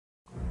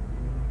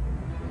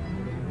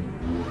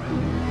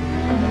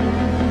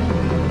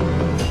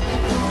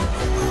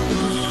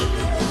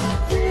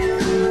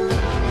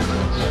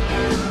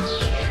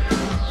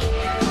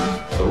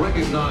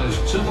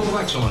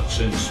excellence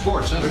in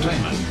sports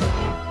entertainment.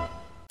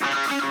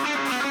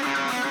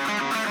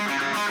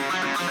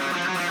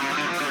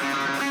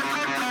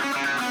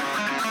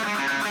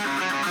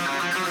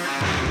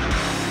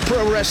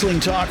 Pro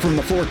wrestling talk from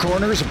the four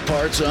corners of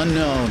parts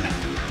unknown.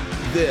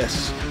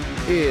 This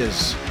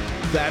is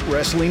That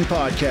Wrestling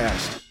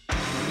Podcast.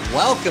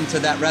 Welcome to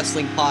That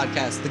Wrestling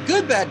Podcast. The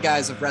good bad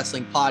guys of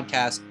wrestling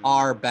podcast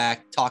are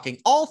back talking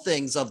all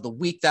things of the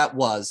week that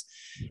was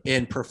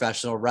in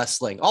professional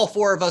wrestling. All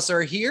four of us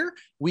are here.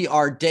 We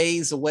are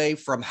days away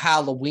from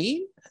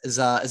Halloween. Is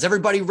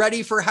everybody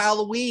ready for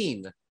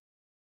Halloween?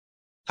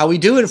 How we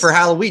doing for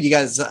Halloween? You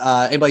guys,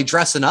 anybody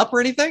dressing up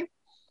or anything?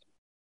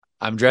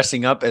 I'm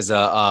dressing up as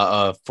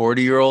a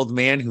 40-year-old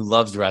man who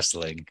loves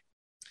wrestling.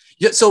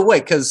 Yeah. So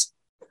wait, because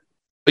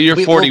you're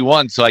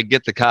 41, so I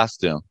get the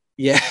costume.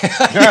 Yeah,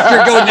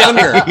 you're going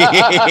younger.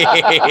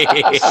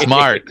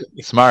 Smart.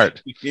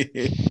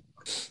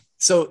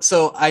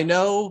 So I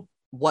know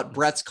what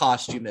Brett's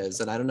costume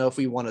is, and I don't know if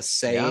we want to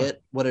say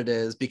what it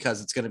is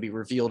because it's going to be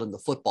revealed in the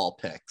football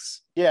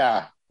picks.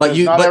 Yeah, but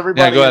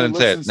everybody go ahead and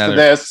listens say it. to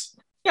this.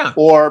 Yeah,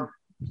 or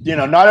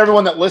not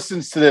everyone that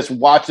listens to this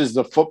watches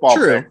the football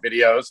pick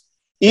videos.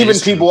 Even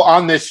people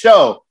on this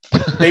show,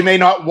 they may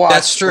not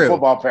watch the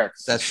football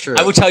picks. That's true.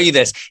 I will tell you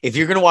this: if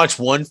you're going to watch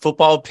one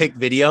football pick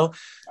video,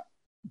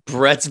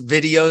 Brett's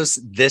videos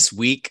this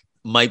week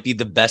might be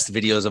the best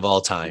videos of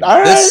all time.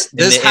 All right.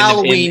 This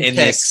Halloween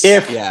picks.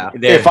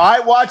 If I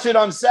watch it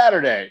on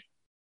Saturday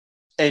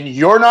and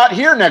you're not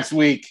here next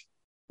week,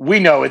 we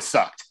know it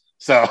sucked.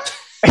 So,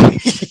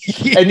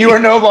 and you are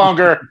no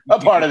longer a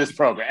part of this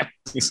program.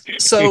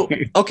 So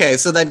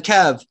then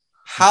Kev,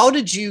 how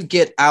did you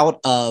get out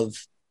of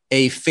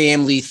a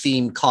family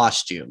themed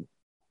costume?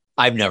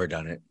 I've never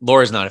done it.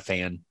 Laura's not a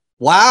fan.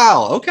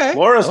 Wow. Okay.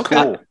 Laura's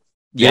cool.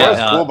 Yeah,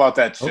 Laura's cool about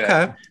that shit.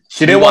 Okay.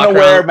 She didn't want to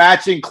wear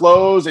matching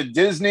clothes at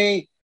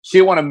Disney. She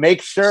didn't want to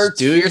make shirts.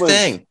 Do your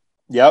thing.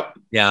 Yep.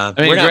 Yeah.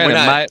 I mean,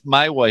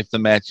 my wife, the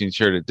matching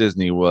shirt at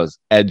Disney was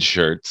Ed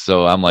shirts.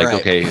 So I'm like,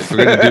 okay, if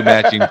we're going to do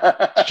matching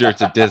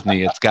shirts at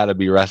Disney, it's got to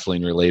be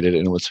wrestling related.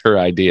 And it was her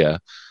idea.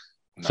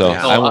 So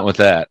I went with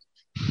that.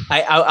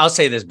 I'll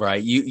say this,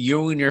 Brian.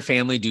 You and your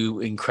family do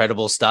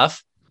incredible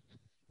stuff.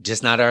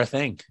 Just not our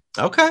thing.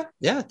 Okay.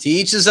 Yeah. To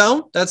each his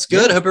own. That's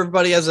good. I hope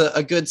everybody has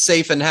a good,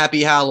 safe, and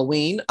happy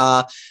Halloween.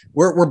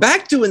 We're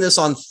back doing this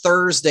on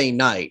Thursday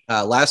night.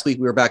 Last week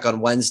we were back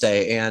on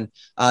Wednesday, and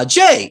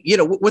Jay,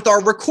 with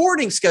our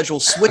recording schedule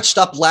switched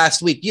up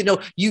last week,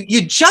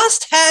 you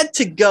just had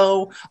to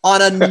go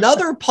on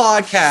another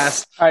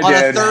podcast on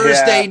a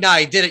Thursday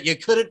night, didn't you?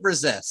 Couldn't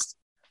resist.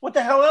 What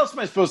the hell else am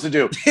I supposed to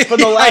do? For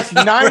the last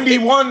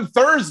 91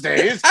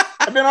 Thursdays,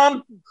 I've been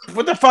on,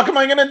 what the fuck am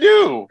I going to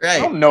do? Right. I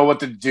don't know what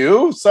to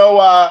do. So,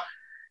 I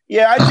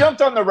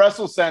jumped on the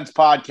WrestleSense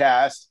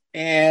podcast,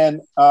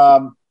 and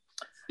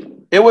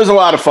it was a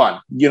lot of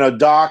fun.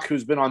 Doc,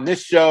 who's been on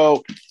this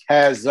show,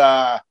 has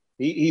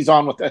he's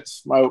on with,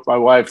 that's my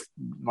wife,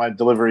 my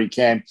delivery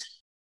came.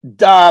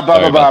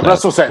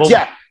 WrestleSense. Well,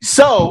 yeah.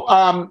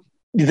 So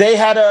they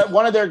had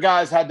one of their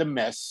guys had to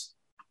miss.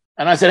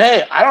 And I said,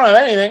 hey, I don't have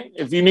anything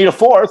if you need a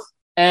fourth.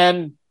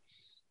 And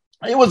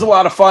it was a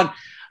lot of fun.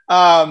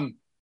 I'm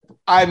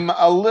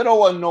a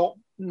little annoyed.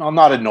 No, I'm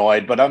not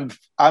annoyed, but I'm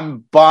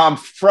bummed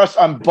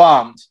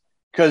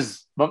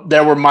because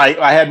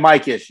I had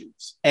mic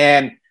issues.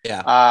 And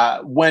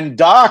when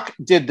Doc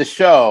did the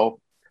show,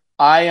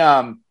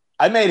 I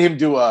made him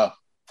do a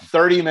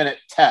 30-minute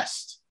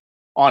test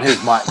on his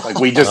mic. Like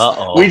we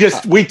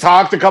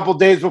talked a couple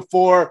days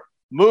before,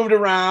 moved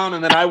around,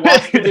 and then I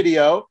watched the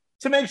video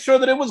to make sure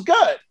that it was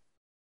good.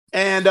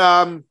 And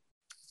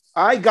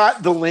I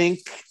got the link,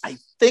 I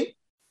think,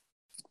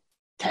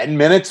 10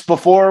 minutes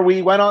before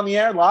we went on the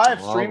air live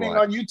streaming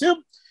on YouTube.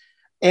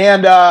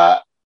 And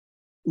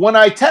when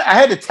I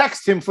had to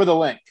text him for the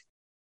link,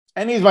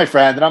 and he's my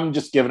friend, and I'm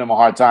just giving him a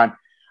hard time.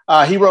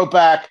 He wrote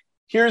back,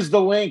 here's the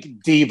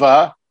link,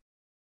 diva.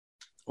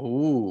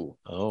 Ooh.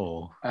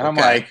 Oh. And I'm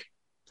like,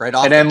 right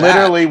off. And then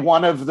literally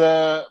one of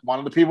the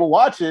people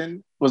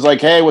watching was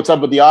like, hey, what's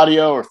up with the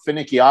audio or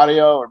finicky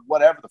audio or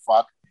whatever the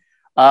fuck.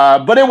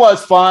 But it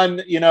was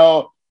fun. It's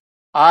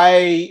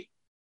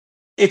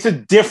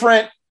a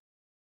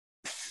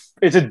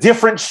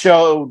different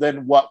show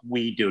than what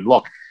we do.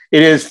 Look,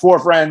 it is four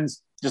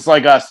friends just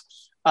like us,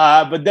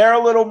 but they're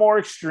a little more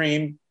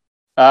extreme.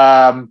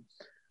 Lot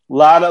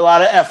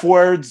of F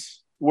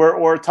words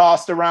were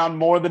tossed around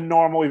more than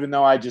normal, even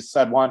though I just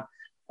said one.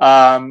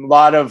 A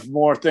lot of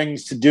more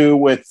things to do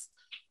with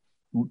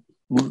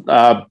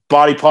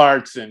body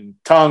parts and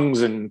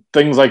tongues and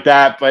things like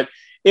that, but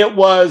it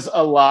was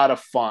a lot of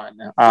fun.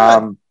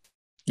 I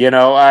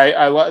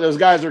those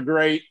guys are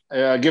great.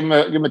 Give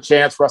them a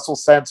chance.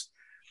 WrestleSense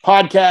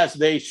podcast.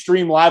 They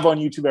stream live on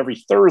YouTube every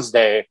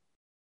Thursday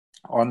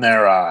on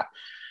their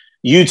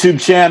YouTube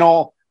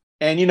channel,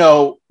 and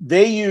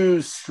they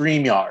use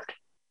StreamYard.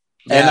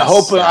 And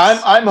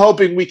I'm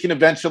hoping we can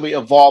eventually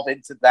evolve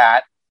into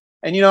that.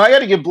 And I got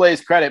to give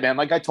Blaze credit, man.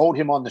 Like I told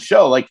him on the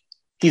show, like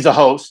he's a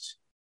host.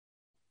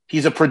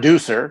 He's a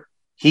producer.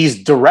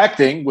 he's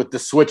directing with the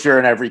switcher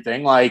and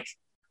everything. Like,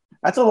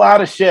 that's a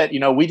lot of shit.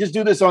 We just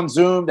do this on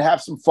Zoom to have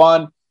some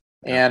fun.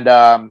 And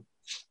go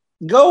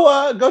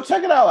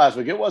check it out last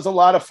week. It was a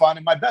lot of fun.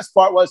 And my best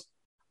part was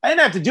I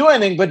didn't have to do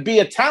anything but be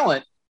a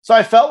talent. So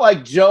I felt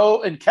like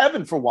Joe and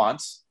Kevin for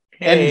once.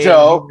 Hey. And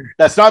Joe,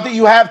 that's not that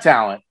you have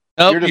talent.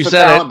 Nope, You're just you a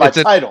said talent it. by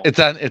title. It's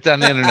on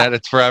the internet.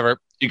 It's forever.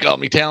 You call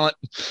me talent.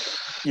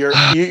 You're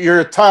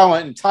a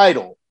talent and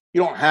title.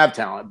 You don't have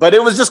talent. But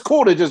it was just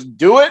cool to just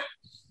do it.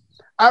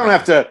 I don't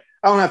have to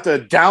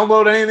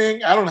download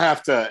anything. I don't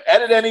have to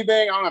edit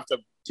anything. I don't have to,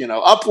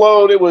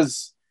 upload. It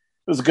was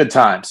a good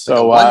time.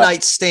 So one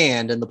night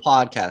stand in the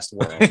podcast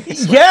world.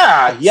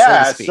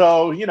 Yeah.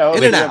 So,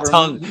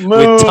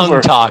 with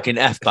tongue talk and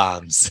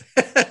F-bombs.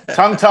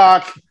 Tongue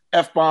talk,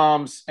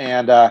 F-bombs,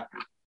 and the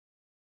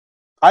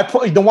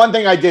one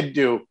thing I did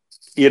do,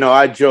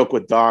 I joke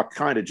with Doc,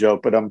 kind of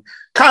joke, but I'm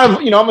kind of,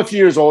 I'm a few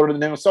years older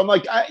than him, so I'm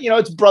like,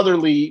 it's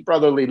brotherly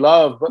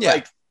love, but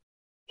like,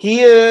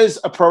 he is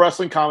a pro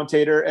wrestling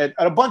commentator at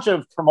a bunch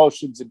of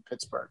promotions in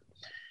Pittsburgh,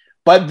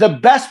 but the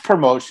best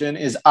promotion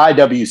is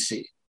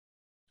IWC.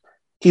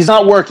 He's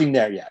not working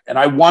there yet, and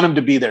I want him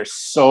to be there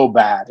so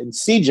bad. And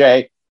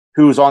CJ,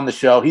 who's on the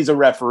show, he's a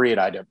referee at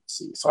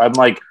IWC, so I'm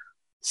like,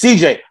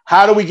 CJ,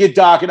 how do we get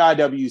Doc at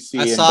IWC?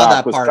 I and saw Doc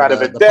that was part kind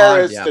of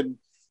embarrassed,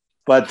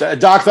 but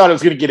Doc thought it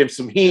was going to get him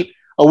some heat.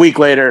 A week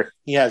later,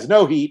 he has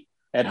no heat,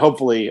 and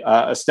hopefully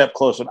a step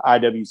closer to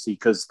IWC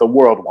because the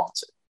world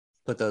wants it.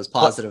 Put those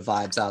positive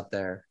vibes out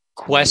there.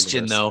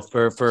 Question though,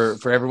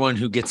 for everyone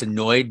who gets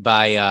annoyed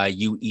by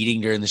you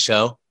eating during the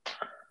show,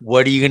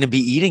 what are you going to be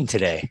eating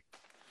today?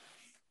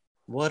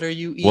 What are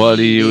you eating? What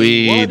are you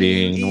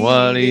eating?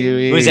 What are you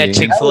eating? Was that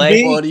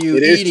Chick-fil-A? What are you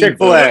it eating? Is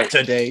Chick-fil-A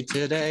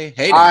today.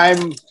 Hey,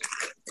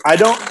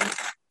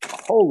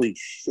 holy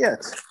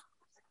shit.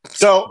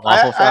 So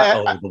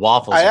the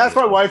waffles. I asked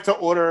my wife to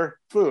order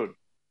food,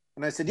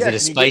 and I said, "Yeah."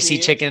 Is it a spicy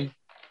chicken?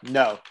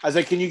 No. I was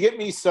like, "Can you get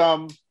me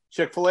some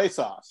Chick-fil-A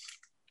sauce?"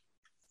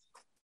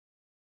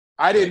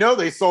 I didn't know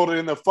they sold it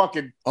in the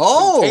fucking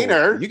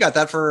container. You got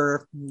that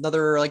for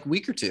another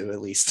week or two at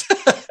least.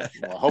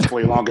 Well,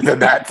 hopefully longer than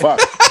that.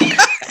 Fuck.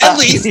 At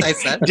least I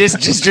said.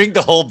 Just drink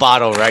the whole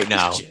bottle right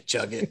now.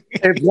 Chug it.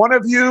 If one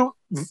of you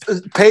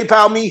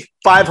PayPal me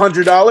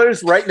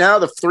 $500 right now,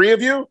 the three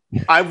of you,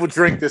 I would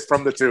drink this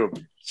from the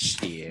tube.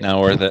 Shit.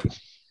 Not worth it.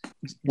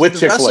 With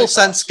the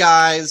WrestleSense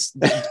guys,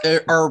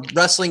 are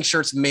wrestling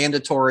shirts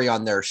mandatory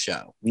on their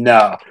show?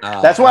 No.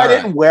 That's why I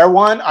didn't wear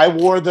one. I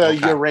wore the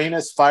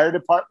Uranus Fire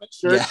Department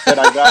shirt that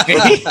I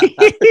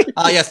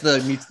got. Yes,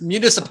 the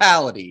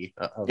municipality.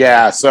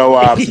 So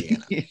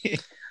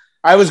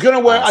I was going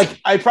to wear,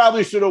 I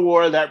probably should have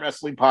wore that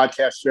Wrestling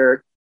Podcast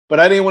shirt, but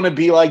I didn't want to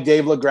be like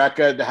Dave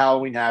LaGreca at the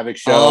Halloween Havoc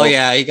show. Oh,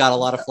 yeah. He got a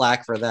lot of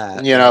flack for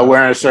that.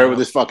 Wearing a shirt with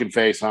his fucking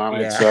face on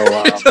it. So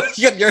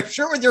your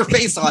shirt with your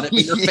face on it,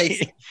 but your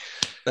face.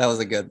 That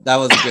was a good.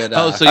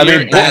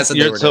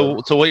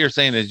 So what you're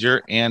saying is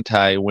you're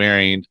anti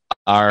wearing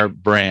our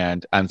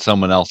brand on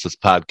someone else's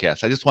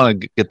podcast. I just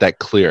want to get that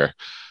clear.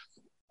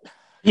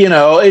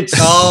 It's.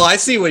 Oh, I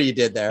see what you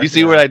did there. You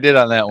see what I did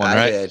on that one,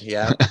 right? I did.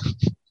 Yeah.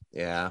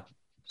 Yeah.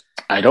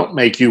 I don't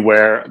make you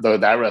wear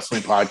that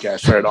Wrestling Podcast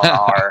shirt on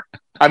our.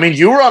 I mean,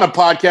 you were on a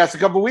podcast a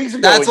couple weeks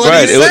ago. That's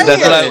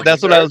what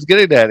that's what I was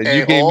getting at, and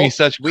you gave me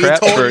such crap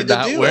for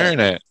not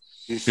wearing it.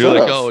 You're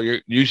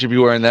like, you should be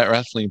wearing that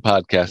Wrestling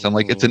Podcast. I'm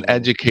like, it's an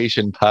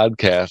education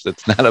podcast.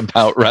 It's not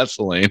about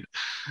wrestling.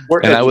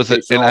 I was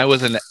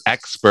an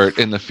expert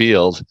in the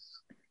field.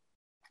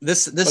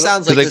 This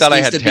sounds like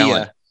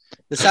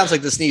this sounds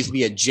like this needs to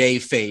be a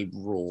J-Fade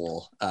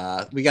rule.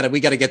 We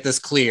gotta get this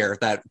clear.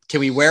 That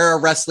can we wear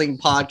a Wrestling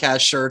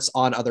Podcast shirts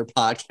on other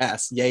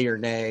podcasts? Yay or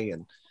nay?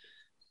 And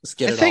let's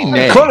get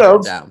it all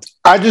down.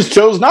 I just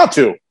chose not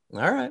to.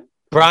 All right,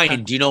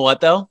 Brian. Do you know what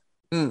though?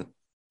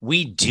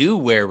 We do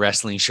wear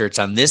wrestling shirts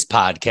on this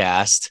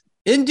podcast.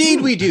 Indeed,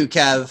 we do,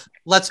 Kev.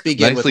 Let's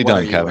begin with what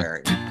are you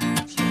wearing?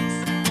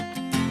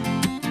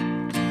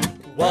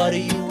 What are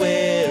you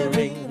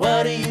wearing?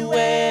 What are you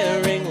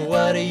wearing?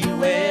 What are you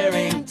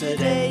wearing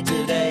today?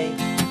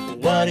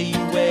 What are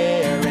you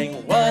wearing?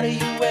 What are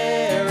you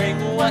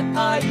wearing? What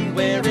are you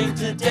wearing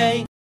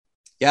today?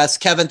 Yes,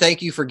 Kevin,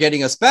 thank you for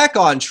getting us back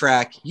on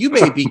track. You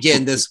may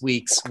begin this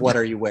week's What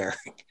Are You Wearing?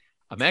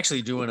 I'm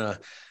actually doing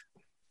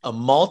a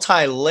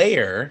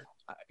multi-layer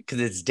because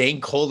it's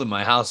dang cold in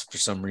my house for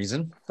some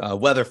reason.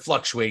 Weather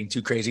fluctuating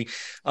too crazy.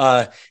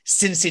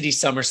 Sin City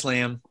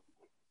SummerSlam.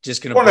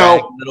 Just going to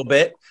brag a little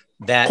bit.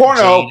 That Jane,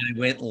 I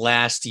went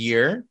last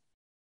year.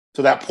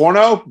 So that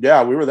porno?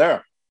 Yeah, we were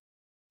there.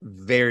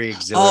 Very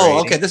exhilarating.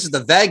 Oh, okay. This is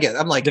the Vegas.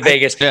 I'm like, the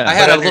Vegas. Yeah. I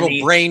had a little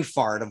brain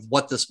fart of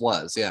what this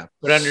was. Yeah.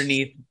 But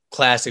underneath,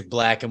 classic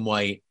black and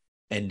white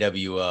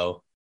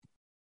NWO.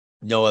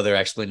 No other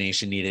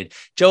explanation needed.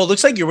 Joe, it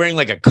looks like you're wearing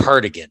like a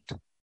cardigan.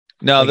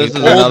 No, this is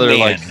another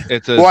man.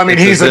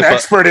 He's an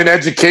expert in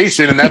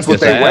education, and that's what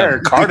they wear,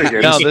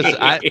 cardigans. No,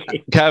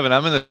 Kevin,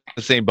 I'm in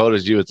the same boat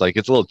as you. It's like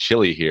it's a little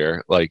chilly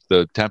here. Like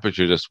the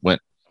temperature just went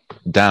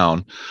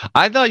down.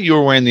 I thought you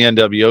were wearing the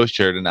NWO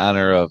shirt in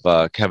honor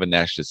of Kevin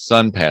Nash's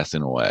son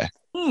passing away.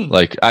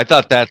 Like, I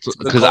thought that's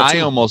because I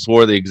almost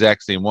wore the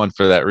exact same one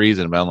for that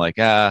reason, but I'm like,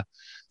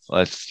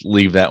 let's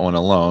leave that one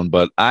alone.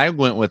 But I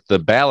went with the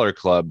Balor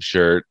Club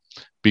shirt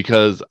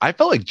because I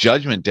felt like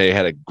Judgment Day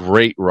had a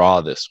great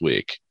Raw this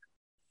week,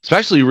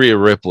 especially Rhea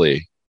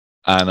Ripley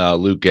on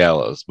Luke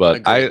Gallows.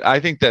 But I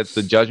think that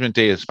the Judgment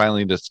Day is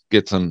finally just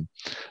get some.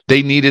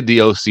 They needed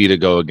the OC to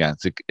go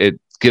against. It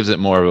gives it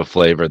more of a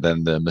flavor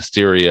than the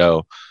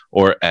Mysterio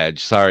or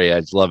Edge. Sorry,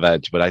 Edge, love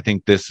Edge, but I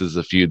think this is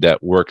a feud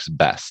that works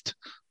best.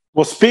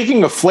 Well,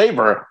 speaking of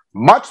flavor,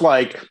 much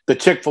like the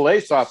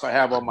Chick-fil-A sauce I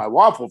have on my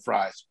waffle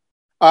fries,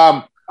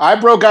 I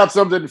broke out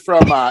something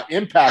from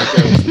Impact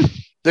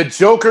Days, the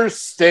Joker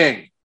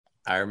Sting.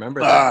 I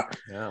remember that.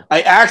 Yeah.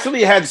 I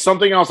actually had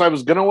something else I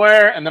was going to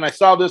wear, and then I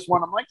saw this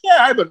one. I'm like,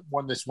 I haven't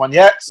worn this one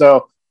yet.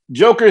 So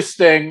Joker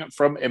Sting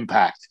from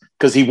Impact,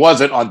 because he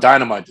wasn't on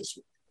Dynamite this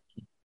week.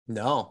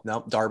 No,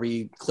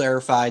 Darby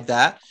clarified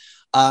that.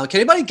 Can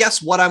anybody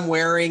guess what I'm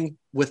wearing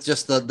with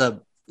just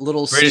the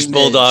little British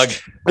Bulldog?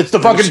 It's the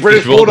fucking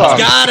British Bulldog.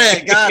 Got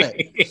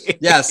it.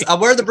 Yes, I'm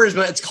wearing the British,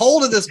 but it's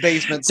cold in this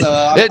basement,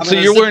 so so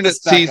you're wearing it.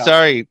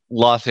 Sorry,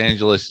 Los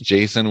Angeles,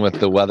 Jason, with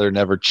the weather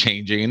never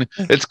changing.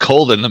 It's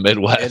cold in the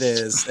Midwest. It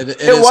is.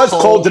 It was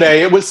cold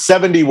today. It was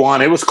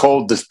 71. It was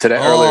cold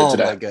earlier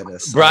today. Oh my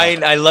goodness,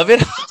 Brian! I love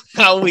it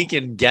how we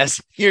can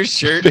guess your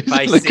shirt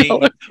by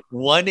seeing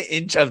 1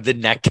 inch of the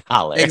neck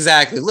collar.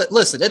 Exactly.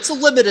 Listen, it's a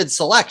limited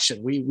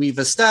selection. We've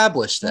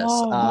established this.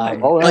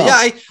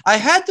 I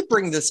had to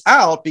bring this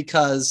out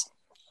because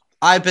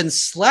I've been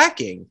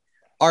slacking.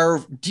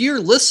 Our dear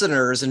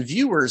listeners and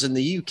viewers in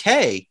the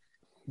UK,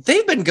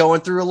 they've been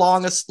going through a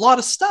lot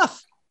of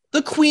stuff.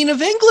 The Queen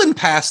of England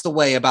passed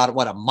away about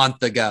a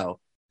month ago.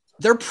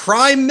 Their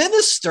prime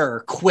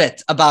minister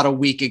quit about a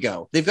week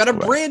ago. They've got a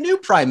brand new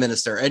prime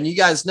minister. And you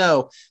guys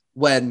know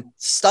when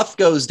stuff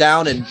goes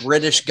down in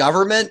British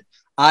government,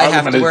 I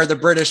have to wear the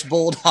British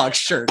Bulldog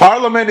shirt.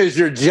 Parliament is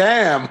your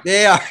jam.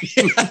 They are.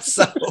 Yeah,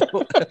 so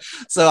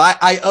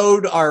I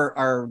owed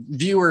our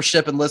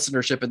viewership and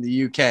listenership in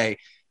the UK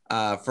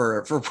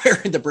for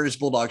wearing the British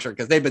Bulldog shirt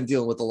because they've been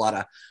dealing with a lot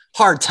of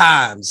hard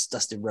times,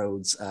 Dusty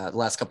Rhodes, the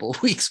last couple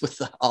of weeks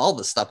with all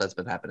the stuff that's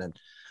been happening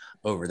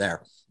over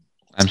there.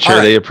 I'm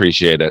sure they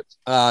appreciate it.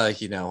 I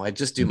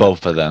just do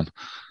both of them.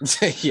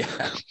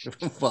 Yeah,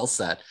 well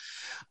said.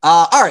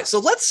 All right, so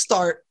let's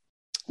start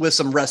with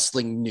some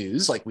wrestling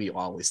news like we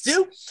always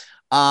do.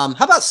 How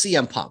about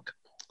CM Punk?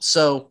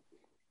 So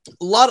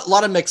a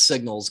lot of mixed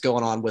signals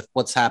going on with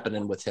what's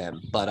happening with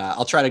him, but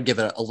I'll try to give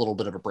it a little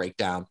bit of a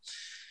breakdown.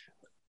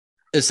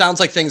 It sounds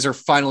like things are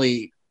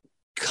finally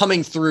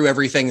coming through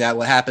everything that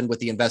happened with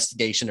the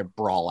investigation of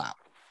Brawl Out.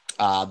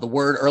 The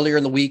word earlier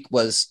in the week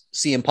was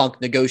CM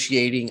Punk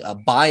negotiating a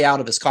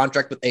buyout of his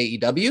contract with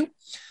AEW.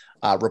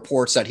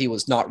 Reports that he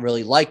was not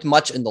really liked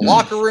much in the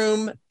locker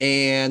room,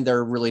 and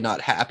they're really not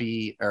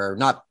happy or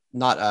not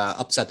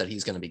upset that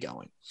he's going to be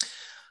going.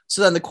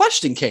 So then the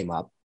question came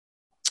up,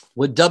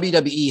 would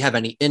WWE have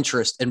any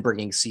interest in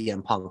bringing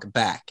CM Punk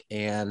back?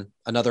 And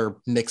another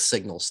mixed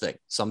signals thing.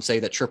 Some say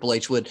that Triple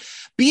H would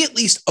be at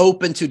least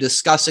open to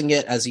discussing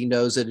it as he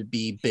knows it'd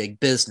be big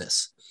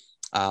business.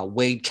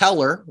 Wade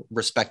Keller,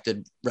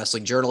 respected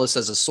wrestling journalist,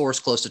 as a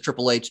source close to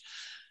Triple H,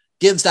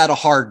 gives that a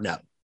hard no.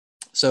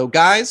 So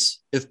guys,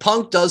 if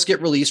Punk does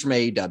get released from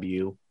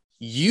AEW,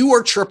 you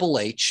are Triple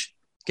H,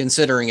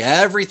 considering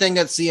everything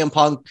that CM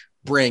Punk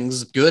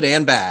brings, good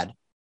and bad,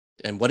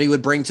 and what he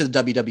would bring to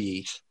the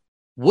WWE,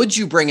 would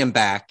you bring him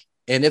back?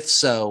 And if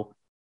so,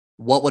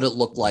 what would it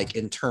look like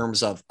in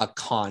terms of a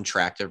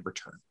contract of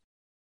return?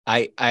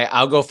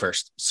 I'll go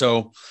first.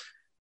 So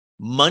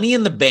Money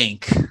in the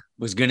Bank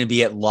was going to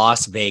be at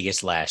Las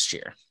Vegas last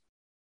year.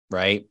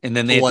 Right. And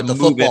then they had to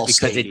move it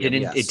because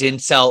it didn't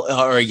sell. It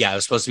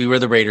was supposed to be where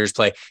the Raiders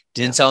play.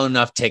 Didn't sell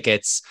enough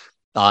tickets.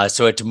 So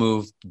it had to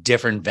move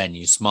different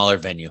venue, smaller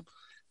venue.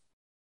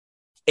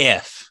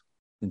 It's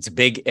a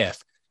big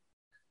if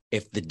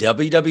the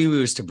WWE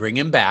was to bring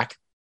him back,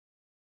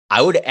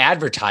 I would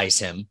advertise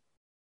him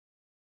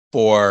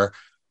for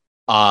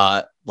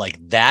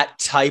like that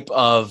type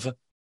of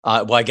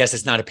I guess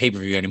it's not a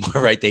pay-per-view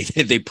anymore, right?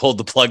 They pulled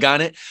the plug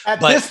on it. At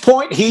this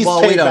point, he's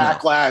paid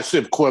Backlash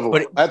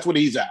equivalent. That's what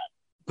he's at.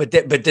 But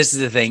this is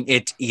the thing.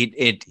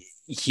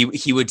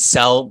 He would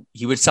sell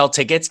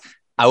tickets.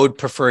 I would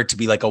prefer it to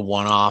be like a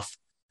one-off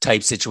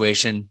type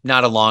situation,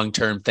 not a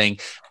long-term thing.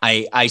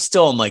 I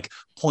still am like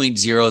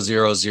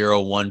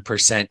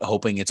 0.0001%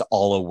 hoping it's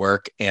all a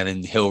work and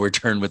then he'll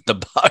return with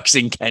the Bucks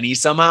and Kenny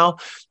somehow.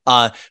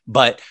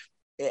 But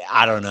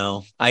I don't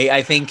know.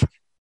 I think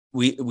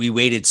we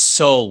waited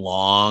so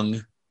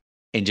long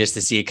and just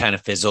to see it kind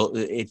of fizzle,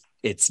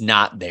 it's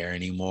not there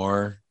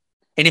anymore.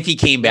 And if he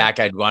came back,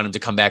 I'd want him to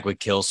come back with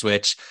Kill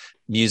Switch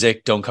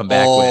music. Don't come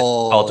back with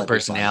Cult of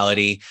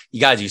Personality.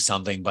 You got to do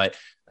something, but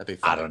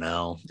I don't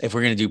know. If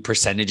we're going to do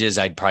percentages,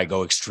 I'd probably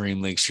go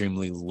extremely,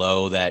 extremely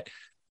low that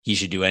he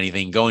should do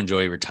anything. Go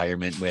enjoy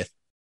retirement with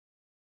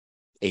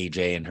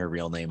AJ and her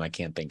real name I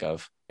can't think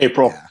of.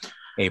 April.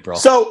 April.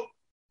 So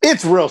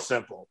It's real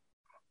simple.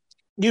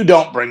 You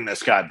don't bring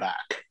this guy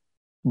back.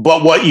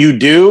 But what you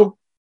do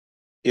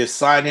is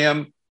sign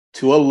him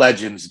to a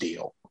Legends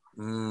deal.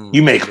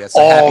 You make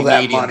all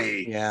that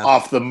money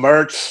off the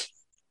merch.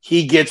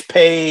 He gets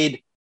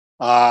paid.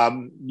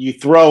 You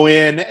throw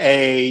in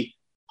a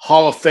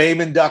Hall of Fame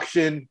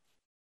induction.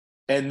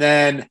 And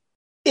then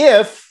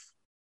if,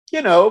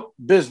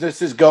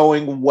 business is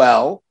going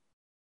well,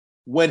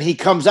 when he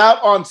comes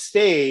out on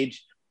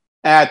stage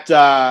at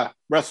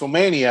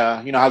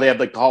WrestleMania, you know how they have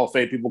like the Hall of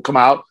Fame people come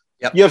out?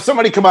 Yep. You have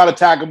somebody come out,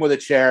 attack him with a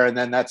chair, and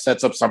then that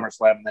sets up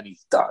SummerSlam, and then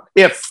he's done.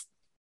 If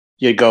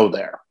you go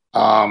there.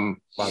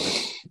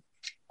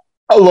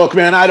 Look,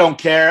 man, I don't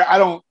care. I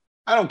don't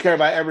care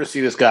if I ever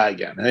see this guy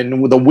again.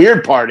 And the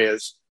weird part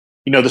is,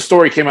 the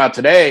story came out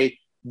today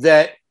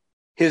that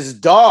his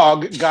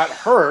dog got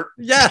hurt.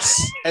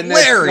 Yes. And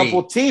then a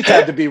couple teeth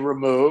had to be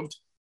removed.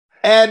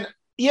 And,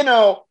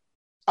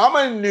 I'm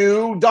a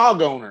new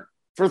dog owner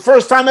for the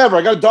first time ever.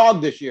 I got a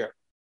dog this year.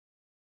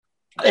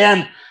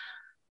 And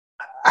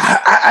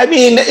I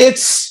mean,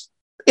 it's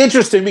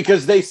interesting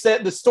because they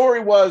said the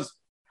story was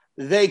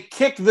they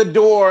kicked the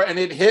door and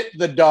it hit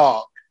the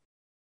dog.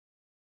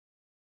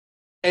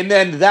 And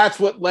then that's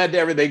what led to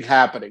everything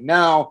happening.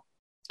 Now,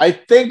 I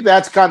think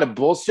that's kind of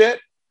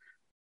bullshit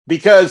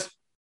because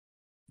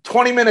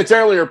 20 minutes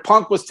earlier,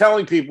 Punk was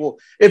telling people,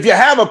 if you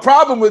have a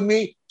problem with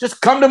me,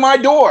 just come to my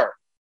door.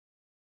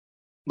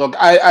 Look,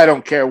 I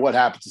don't care what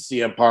happens to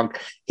CM Punk.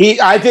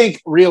 I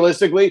think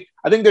realistically,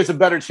 there's a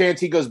better chance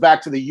he goes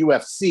back to the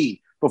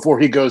UFC before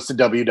he goes to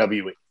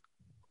WWE.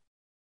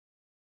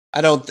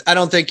 I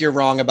don't think you're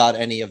wrong about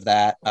any of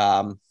that.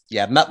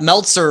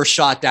 Meltzer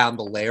shot down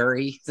the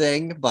Larry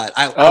thing, but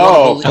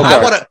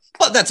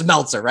but that's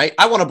Meltzer, right?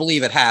 I want to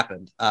believe it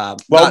happened.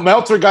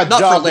 Meltzer got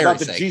jumped about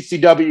the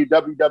GCW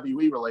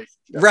WWE relationship.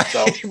 Right,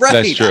 so. Right.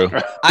 That's true.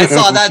 I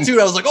saw that too.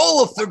 I was like,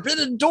 a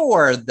forbidden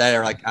door.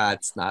 They're like,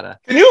 it's not a.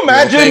 Can you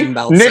imagine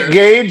Nick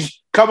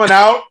Gage coming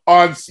out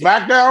on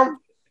SmackDown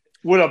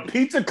with a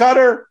pizza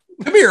cutter?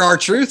 Come here,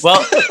 R-Truth.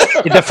 Well,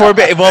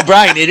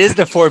 Brian, it is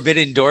the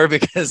forbidden door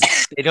because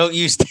they don't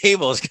use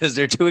tables because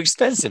they're too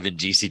expensive in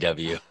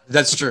GCW.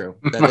 That's true.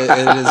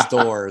 It is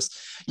doors.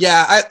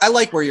 Yeah, I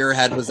like where your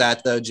head was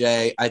at, though,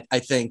 Jay. I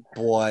think,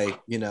 boy,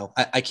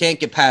 I can't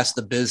get past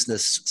the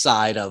business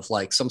side of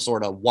like some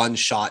sort of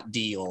one-shot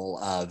deal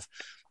of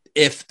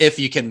if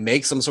you can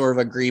make some sort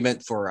of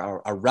agreement for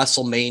a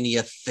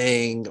WrestleMania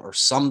thing or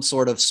some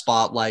sort of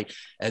spotlight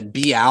and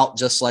be out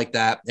just like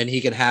that, and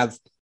he can have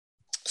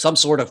some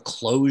sort of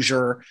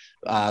closure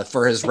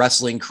for his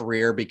wrestling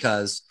career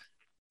because,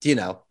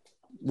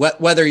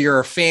 whether you're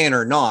a fan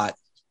or not,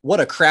 what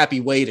a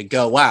crappy way to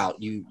go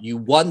out. You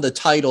won the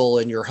title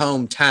in your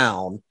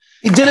hometown.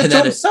 He did it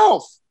to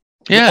himself.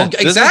 Yeah,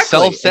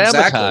 exactly. Self-sabotage.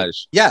 Exactly.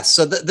 Yes.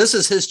 So this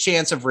is his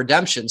chance of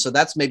redemption. So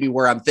that's maybe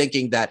where I'm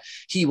thinking that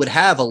he would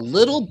have a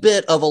little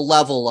bit of a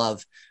level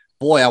of,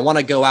 boy, I want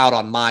to go out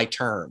on my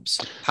terms.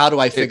 How do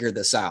I figure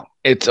this out?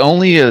 It's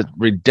only a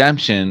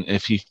redemption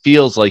if he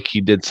feels like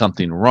he did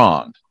something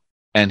wrong,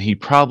 and he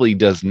probably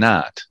does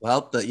not.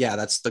 Well,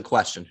 that's the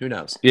question. Who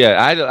knows? Yeah,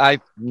 I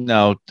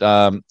know.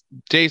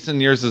 Jason,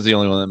 yours is the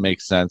only one that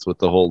makes sense with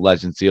the whole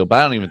Legend seal, but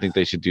I don't even think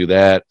they should do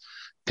that.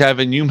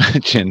 Kevin, you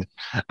mentioned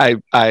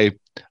I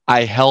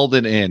held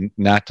it in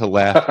not to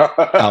laugh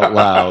out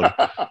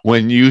loud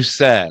when you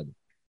said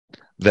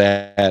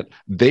that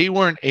they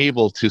weren't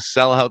able to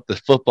sell out the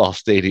football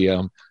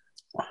stadium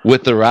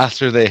with the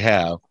roster they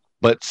have,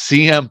 but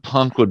CM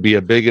Punk would be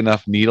a big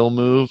enough needle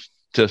move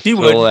to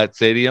fill that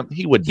stadium.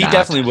 He would. He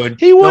definitely would.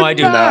 He would. No, I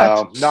do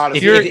not. Not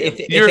if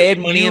they had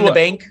money in the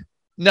bank.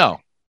 No,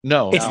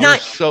 it's not.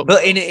 So,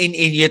 but and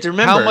you have to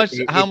remember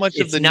how much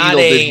of the needle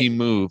did he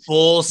move?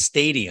 Full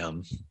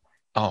stadium.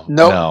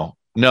 Oh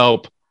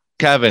nope.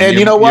 Kevin, and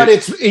you know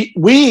what?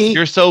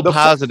 You're so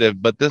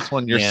positive, but this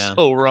one you're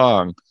so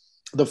wrong.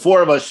 The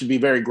four of us should be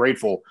very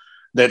grateful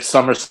that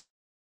SummerSlam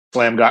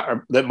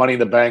that Money in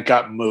the Bank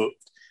got moved,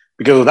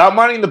 because without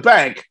Money in the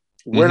Bank,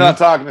 we're not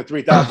talking to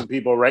 3,000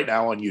 people right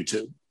now on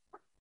YouTube.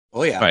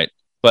 Oh yeah, right.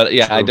 But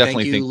yeah, I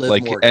definitely think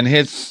like, and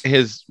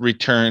his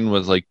return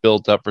was like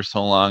built up for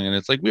so long, and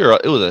it's like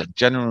it was a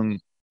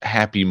genuine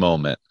happy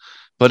moment,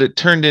 but it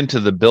turned into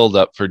the build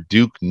up for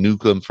Duke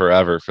Nukem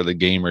Forever for the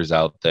gamers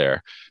out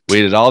there.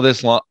 Waited all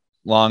this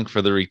long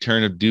for the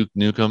return of Duke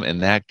Nukem,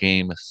 and that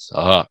game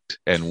sucked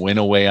and went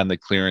away on the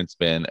clearance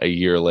bin a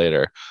year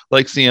later,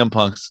 like CM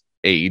Punk's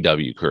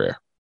AEW career.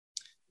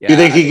 Yeah. Do you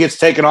think he gets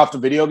taken off the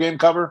video game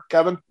cover,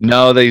 Kevin?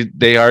 No,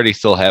 they already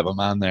still have him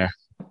on there.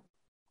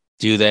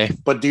 Do they?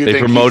 But do you they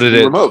think promoted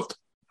he's it? Removed?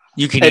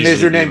 You can. And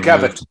is your name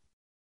Kevin?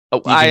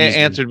 Oh, I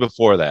answered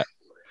before that.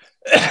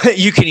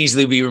 You can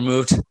easily be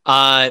removed.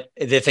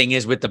 The thing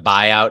is, with the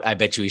buyout, I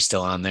bet you he's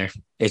still on there.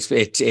 It's.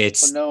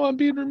 Oh, no, I'm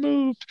being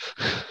removed.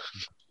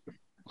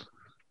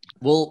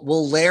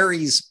 Will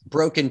Larry's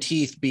broken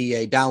teeth be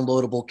a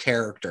downloadable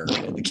character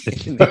in the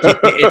game?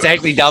 It's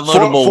actually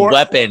downloadable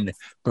weapon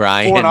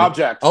Brian. Foreign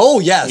object. Oh,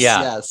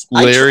 yes.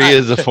 Larry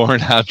is a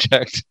foreign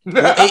object.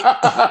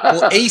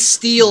 Will Ace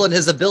Steel and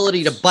his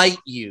ability to bite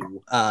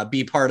you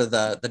be part of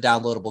the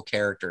downloadable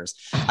characters?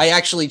 I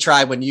actually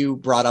tried when you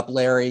brought up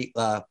Larry.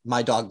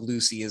 My dog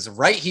Lucy is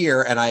right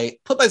here, and I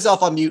put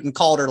myself on mute and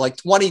called her like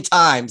 20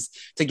 times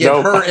to give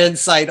her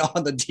insight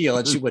on the deal,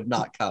 and she would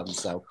not come.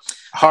 So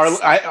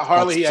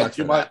Harley had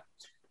too much.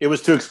 It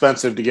was too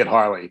expensive to get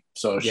Harley,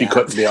 so she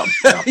couldn't be up.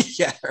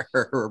 Yeah,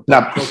 we're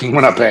not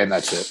paying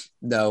that shit.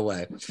 No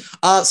way.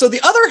 So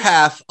the other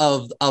half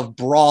of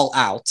Brawl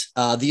Out,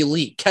 the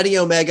Elite, Kenny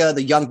Omega,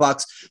 the Young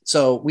Bucks.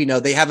 So we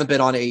know they haven't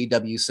been on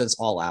AEW since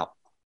All Out.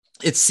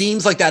 It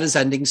seems like that is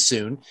ending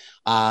soon.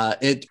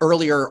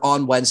 Earlier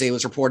on Wednesday, it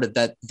was reported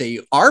that they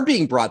are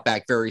being brought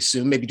back very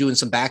soon, maybe doing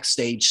some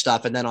backstage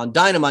stuff. And then on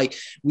Dynamite,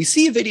 we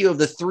see a video of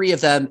the three of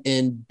them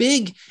in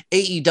big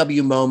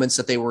AEW moments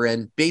that they were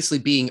in, basically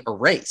being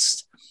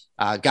erased.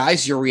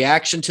 Guys, your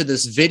reaction to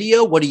this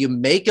video, what do you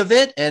make of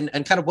it? And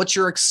kind of what's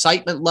your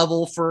excitement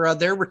level for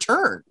their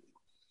return?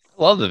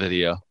 Love the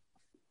video.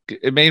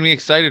 It made me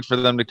excited for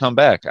them to come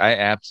back. I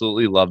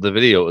absolutely love the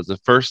video. It was the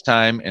first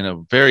time in a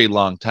very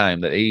long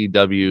time that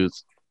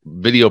AEW's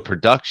video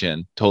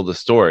production told the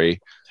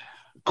story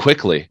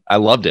quickly. I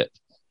loved it.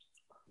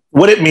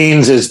 What it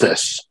means is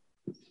this.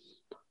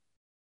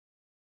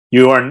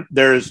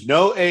 There's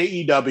no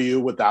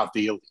AEW without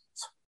the Elite.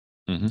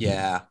 Mm-hmm.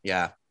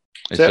 Yeah.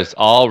 It's just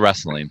all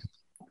wrestling.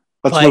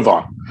 Let's move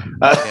on.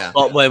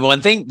 Well,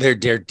 one thing, they're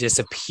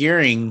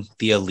disappearing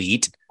the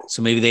Elite,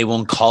 so maybe they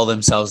won't call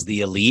themselves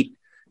the Elite.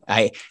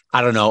 I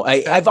don't know.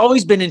 I've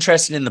always been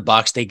interested in the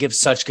Bucks. They give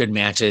such good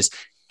matches.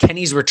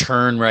 Kenny's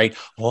return, right?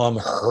 Oh, I'm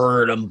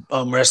hurt.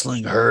 I'm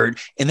wrestling hurt.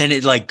 And then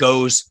it like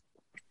goes,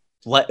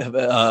 snap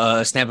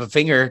a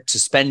finger,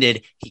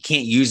 suspended. He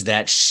can't use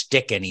that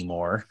shtick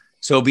anymore.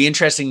 So it'll be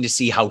interesting to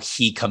see how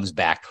he comes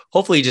back.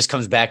 Hopefully he just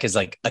comes back as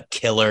like a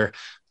killer,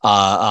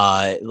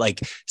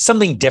 like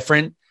something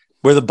different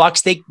where the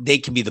Bucks, they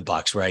can be the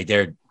Bucks, right?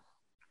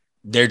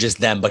 They're just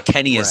them, but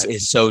Kenny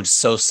is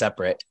so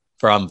separate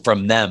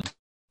from them.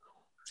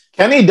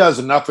 Kenny does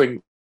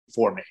nothing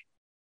for me.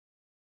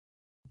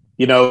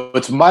 You know,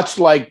 it's much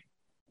like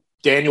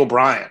Daniel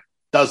Bryan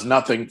does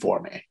nothing for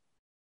me.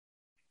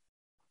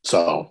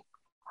 So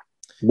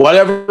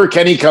whatever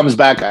Kenny comes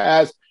back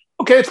as,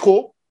 okay, it's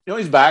cool. You know,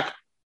 he's back.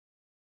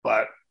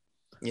 But,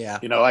 you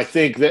know, I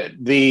think that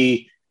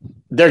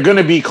they're going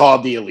to be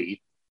called the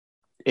Elite.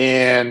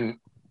 And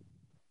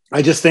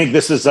I just think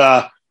this is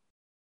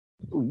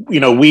you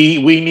know,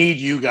 we need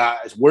you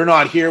guys. We're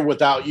not here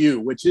without you,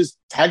 which is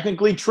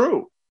technically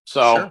true.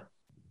 So,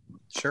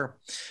 sure.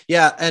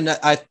 Yeah. And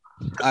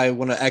I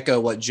want to echo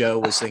what Joe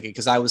was thinking,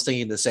 because I was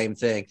thinking the same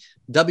thing.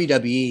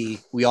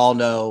 WWE, we all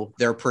know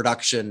their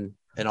production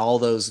and all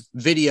those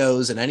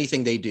videos and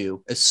anything they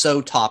do is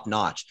so top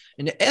notch.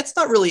 And it's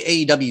not really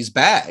AEW's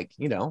bag.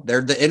 You know,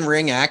 they're the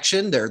in-ring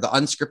action, they're the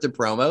unscripted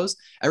promos,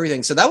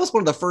 everything. So that was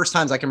one of the first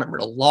times I can remember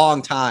in a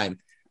long time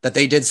that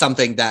they did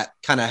something that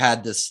kind of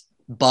had this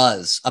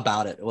buzz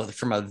about it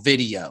from a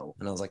video.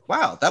 And I was like,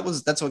 wow,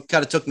 that's what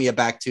kind of took me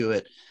back to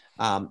it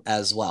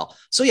as well.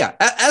 So yeah,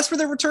 as for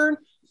their return,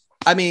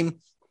 I mean,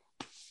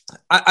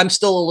 I'm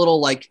still a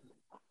little like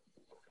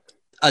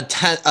a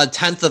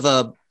tenth of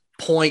a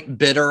point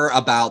bitter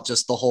about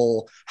just the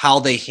whole, how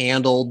they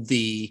handled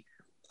the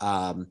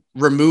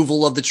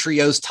removal of the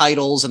trios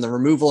titles and the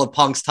removal of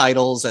Punk's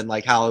titles, and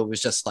like how it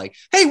was just like,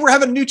 hey, we're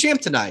having a new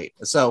champ tonight.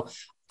 So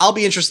I'll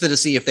be interested to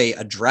see if they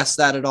address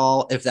that at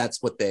all, if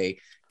that's what they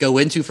go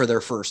into for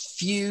their first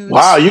feud.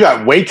 Wow, you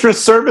got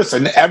waitress service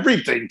and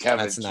everything,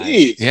 Kevin. That's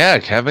nice. Yeah,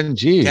 Kevin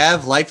G.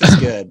 Kev, life is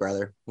good,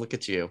 brother. Look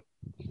at you.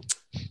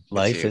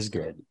 Life is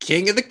good.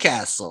 King of the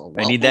castle.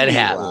 I need that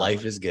hat.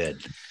 Life is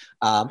good.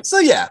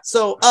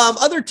 So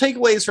other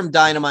takeaways from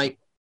Dynamite.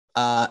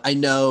 I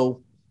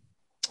know,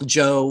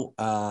 Joe,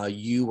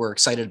 you were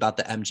excited about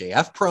the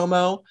MJF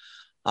promo.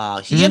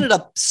 He ended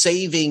up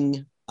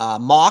saving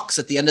Mox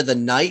at the end of the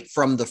night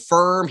from the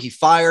firm. He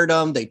fired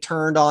him. They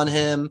turned on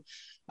him.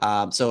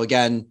 So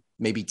again,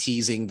 maybe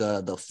teasing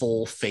the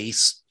full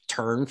face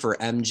turn for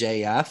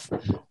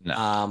MJF.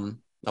 No.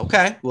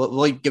 Okay.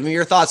 Well, give me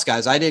your thoughts,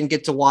 guys. I didn't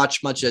get to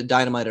watch much of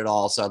Dynamite at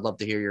all, so I'd love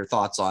to hear your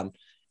thoughts on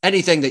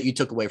anything that you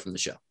took away from the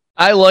show.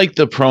 I liked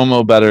the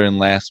promo better than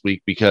last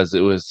week because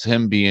it was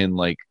him being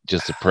like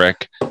just a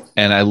prick.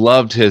 And I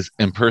loved his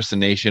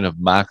impersonation of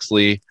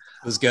Moxley. It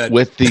was good.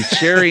 With the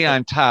cherry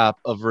on top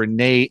of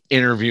Renee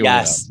interviewing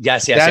him.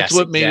 Yes. That's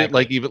what made it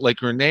like, even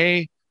like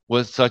Renee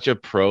was such a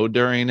pro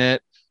during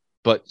it,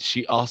 but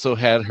she also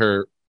had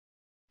her,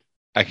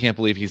 I can't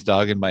believe he's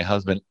dogging my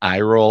husband,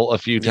 eye roll a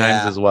few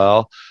times as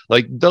well.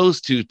 Like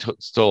those two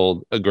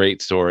told a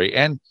great story.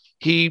 And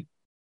he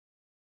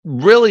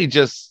really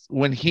just,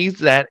 when he's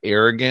that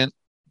arrogant,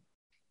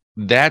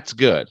 that's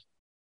good.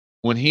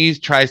 When he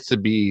tries to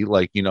be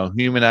like, you know,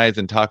 humanize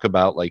and talk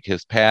about like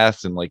his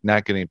past and like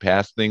not getting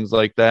past things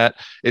like that,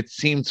 it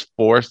seems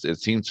forced, it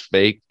seems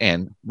fake.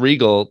 And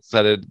Regal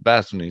said it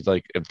best when he's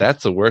like, if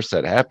that's the worst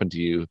that happened to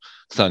you,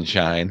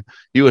 Sunshine,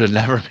 you would have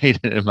never made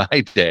it in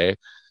my day.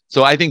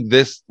 So I think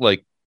this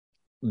like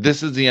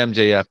this is the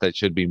MJF that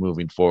should be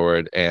moving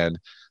forward and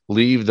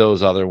leave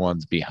those other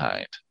ones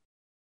behind.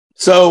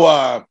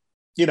 So,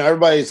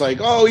 everybody's like,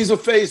 oh, he's a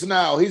face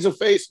now. He's a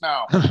face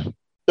now.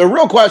 The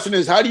real question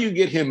is, how do you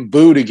get him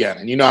booed again?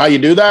 And you know how you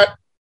do that?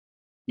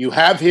 You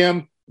have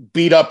him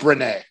beat up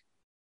Renee.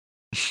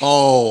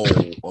 Oh,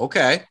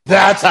 okay.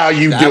 That's how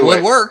you do it. That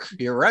would work.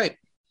 You're right.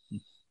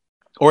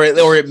 Or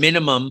at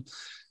minimum,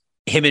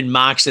 him and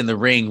Mox in the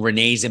ring,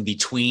 Renee's in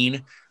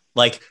between,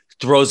 like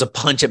throws a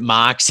punch at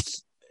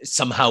Mox,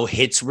 somehow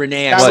hits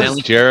Renee.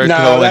 Jericho?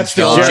 No, that's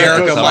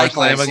Jericho Mike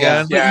Slam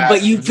again. Yeah.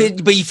 But you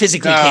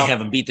physically can't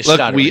have him beat the shit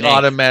out of Renee. We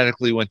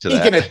automatically went to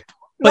that.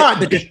 Not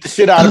beat the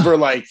shit out of her.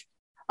 Like,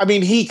 I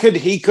mean, he could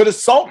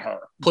assault her,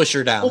 push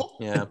her down.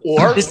 Yeah.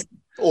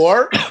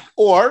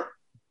 Or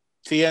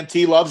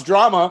TNT loves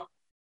drama.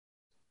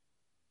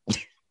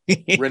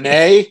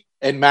 Renee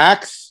and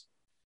Max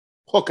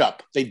hook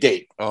up. They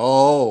date.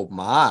 Oh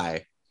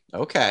my.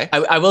 Okay.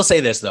 I will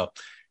say this though.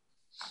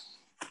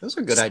 Those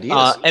are good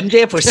ideas.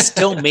 MJF was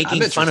still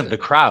making fun of the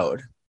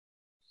crowd.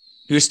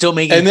 He was still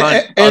making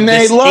fun and of they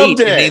this loved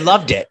hate, it. and they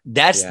loved it.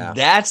 That's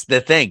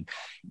the thing.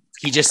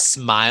 He just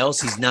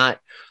smiles. He's not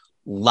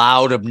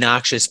loud,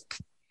 obnoxious.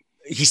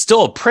 He's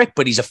still a prick,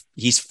 but he's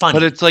funny.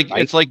 But it's like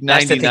right? it's like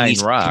 99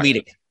 Rock.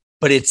 Comedic.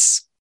 But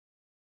it's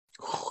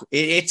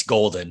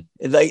golden.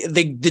 Like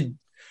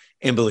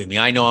and believe me,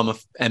 I know I'm a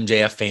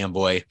MJF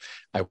fanboy.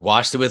 I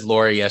watched it with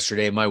Laura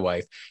yesterday, my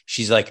wife.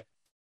 She's like,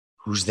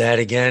 "Who's that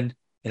again?"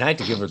 And I had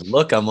to give her the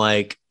look. I'm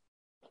like,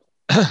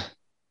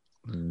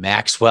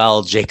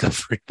 Maxwell, Jacob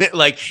Freeman.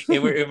 Like,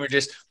 and we're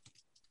just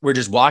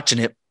watching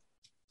it.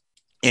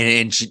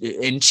 And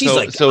she's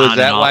like, so is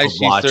that why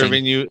she's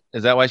serving you?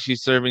 Is that why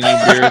she's serving you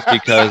beers?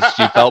 Because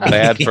she felt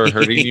bad for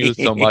hurting you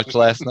so much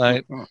last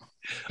night?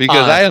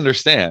 Because I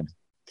understand.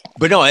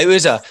 But no, it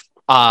was I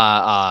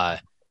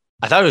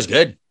thought it was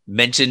good.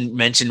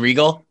 Mention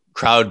Regal,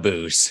 crowd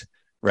boos,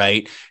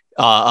 right?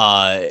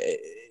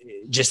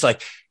 Just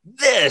like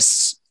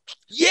this,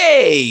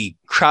 yay,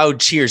 crowd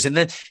cheers. And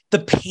then the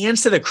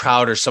pans to the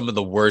crowd are some of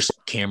the worst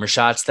camera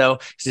shots though.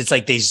 It's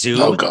like they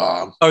zoom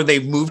or they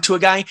move to a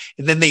guy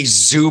and then they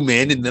zoom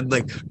in and then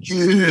like,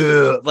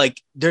 yeah, like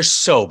they're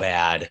so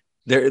bad.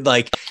 They're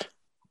like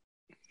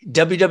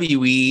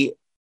WWE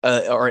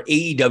or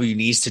AEW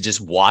needs to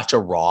just watch a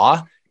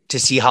Raw to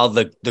see how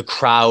the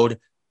crowd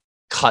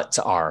cuts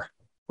are.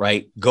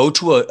 Right. Go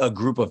to a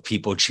group of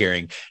people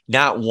cheering,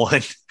 not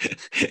one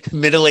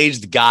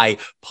middle-aged guy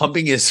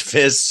pumping his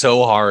fist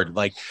so hard.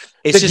 Like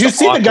it's Did you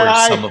see the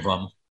guy? Some of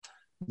them.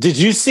 Did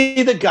you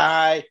see the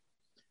guy?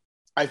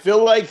 I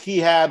feel like he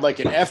had like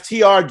an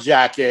FTR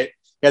jacket,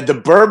 he had the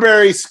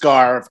Burberry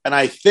scarf, and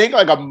I think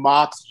like a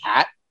Mox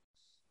hat.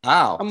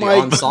 Wow. I'm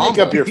like, make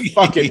up your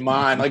fucking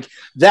mind. Like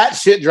that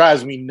shit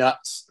drives me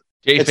nuts.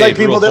 It's like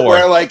people that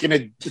wear like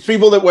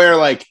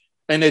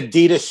an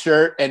Adidas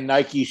shirt and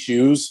Nike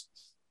shoes.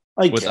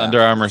 Like, with Under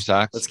Armour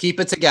socks. Let's keep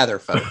it together,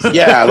 folks.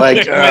 Yeah, like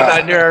with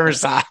Under Armour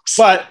socks.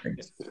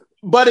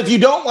 But if you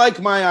don't like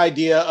my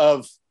idea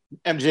of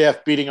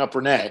MJF beating up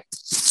Renee,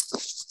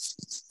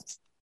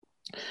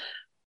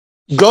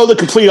 go the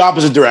complete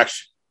opposite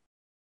direction.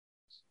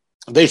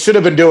 They should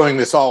have been doing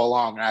this all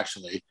along,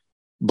 actually.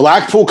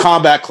 Blackpool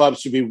Combat Club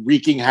should be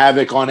wreaking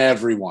havoc on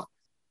everyone.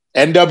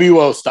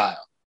 NWO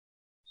style.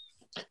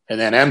 And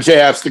then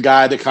MJF's the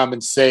guy that come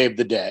and save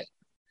the day.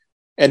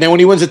 And then when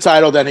he wins the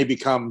title, then he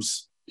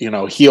becomes,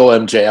 heel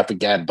MJF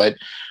again. But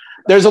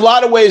there's a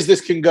lot of ways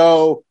this can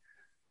go.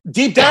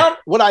 Deep down,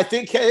 what I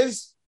think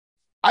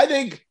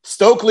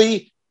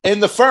Stokely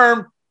and the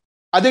firm,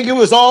 I think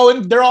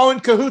they're all in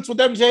cahoots with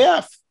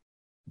MJF.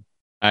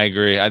 I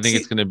agree. I think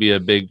it's going to be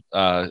a big,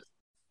 schmoz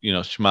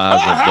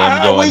of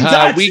them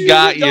going, we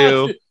got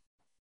you.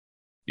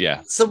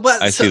 Yeah.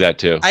 I see that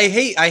too. I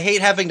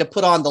hate having to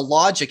put on the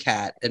logic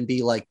hat and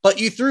be like, but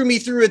you threw me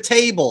through a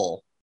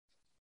table.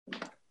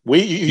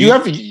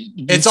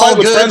 It's all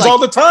good. Friends all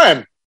the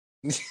time.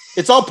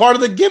 It's all part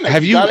of the gimmick.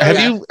 Have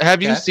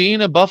you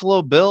seen a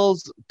Buffalo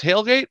Bills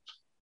tailgate?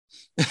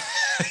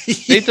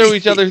 They throw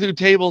each other through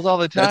tables all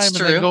the time and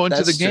then go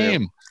into the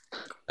game.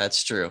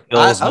 That's true.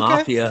 Bills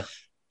Mafia.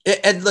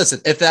 And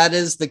listen, if that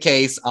is the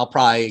case, I'll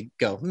probably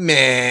go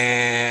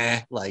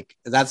meh. Like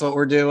that's what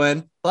we're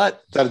doing.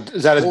 But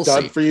is that a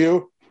dud for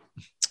you?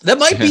 That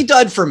might be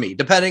done for me,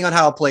 depending on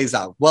how it plays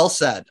out. Well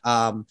said.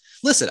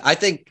 Listen, I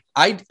think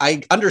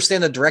I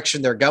understand the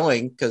direction they're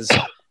going because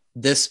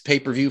this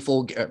pay-per-view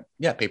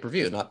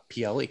pay-per-view, not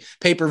PLE,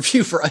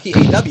 pay-per-view for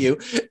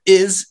AEW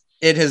is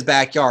in his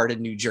backyard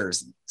in New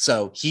Jersey.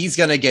 So he's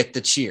going to get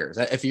the cheers.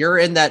 If you're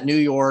in that New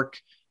York,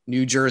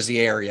 New Jersey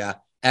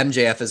area,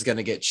 MJF is going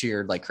to get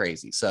cheered like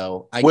crazy.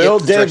 So will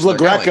Dave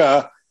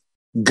LaGreca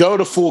go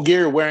to Full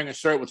Gear wearing a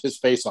shirt with his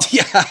face on?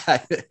 Yeah.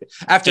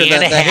 After the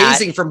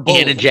hazing from Boom.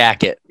 And a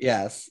jacket.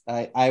 Yes.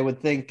 I would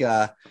think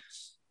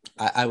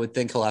I would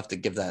think he'll have to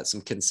give that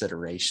some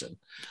consideration.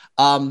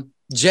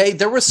 Jay,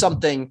 there was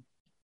something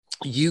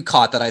you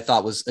caught that I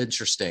thought was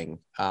interesting,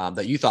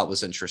 Lana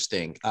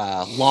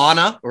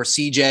or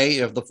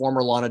CJ of the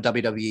former Lana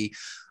WWE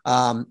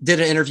did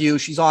an interview.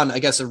 She's on, I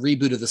guess, a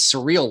reboot of The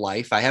Surreal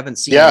Life. I haven't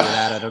seen any of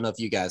that. I don't know if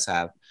you guys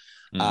have.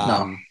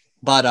 No.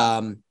 But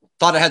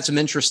thought it had some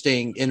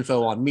interesting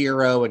info on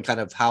Miro and kind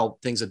of how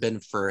things have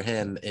been for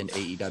him in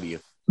AEW.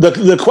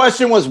 The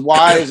question was,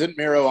 why isn't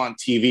Miro on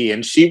TV?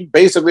 And she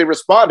basically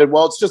responded,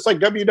 well, it's just like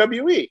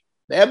WWE.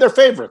 They have their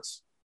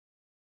favorites.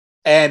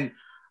 And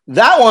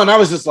that one, I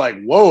was just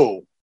like,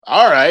 whoa,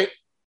 all right.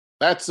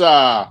 That's,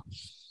 I'm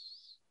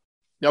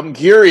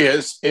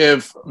curious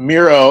if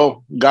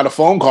Miro got a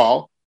phone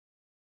call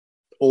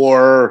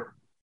or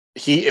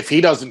if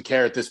he doesn't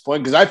care at this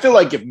point. Because I feel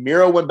like if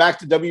Miro went back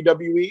to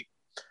WWE,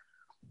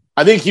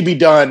 I think he'd be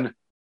done.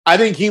 I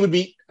think he would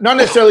be, not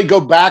necessarily go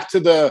back to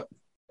the,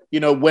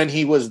 when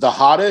he was the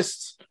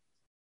hottest,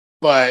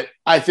 but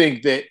I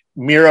think that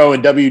Miro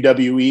in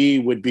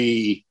WWE would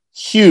be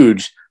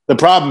huge. The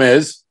problem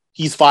is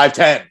he's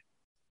 5'10".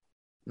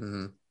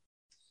 Mm-hmm.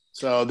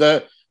 So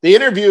the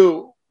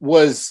interview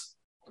was,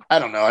 I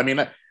don't know. I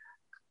mean,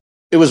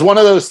 it was one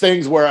of those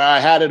things where I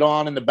had it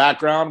on in the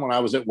background when I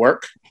was at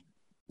work.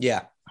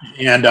 Yeah.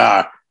 And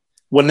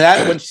when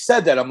she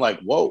said that, I'm like,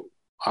 whoa,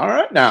 all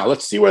right, now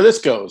let's see where this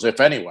goes, if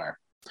anywhere.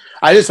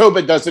 I just hope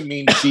it doesn't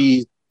mean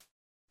she's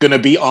going to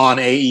be on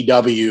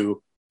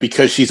AEW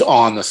because she's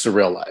on The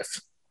Surreal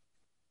Life.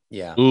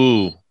 Yeah.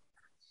 Ooh.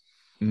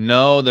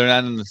 No, they're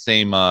not in the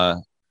same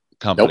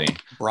company. Nope.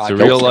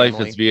 Surreal Life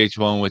is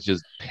VH1, which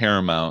is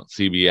Paramount,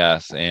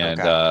 CBS, and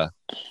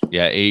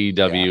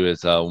AEW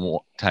is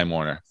Time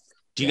Warner.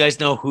 Do you guys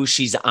know who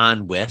she's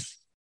on with?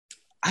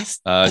 I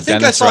think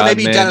Dennis I saw Rodman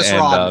maybe Dennis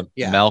Rodman.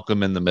 And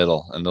Malcolm in the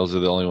Middle, and those are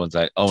the only ones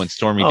and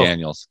Stormy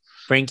Daniels.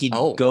 Frankie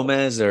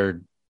Gomez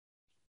or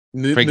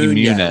Frankie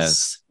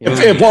Muniz.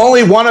 If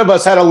only one of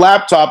us had a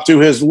laptop to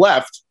his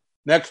left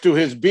next to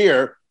his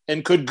beer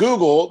and could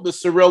Google the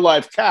Surreal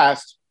Life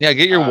cast. Yeah,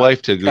 get your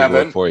wife to Google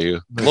it for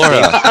you.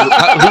 Laura,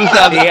 who's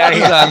on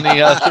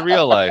the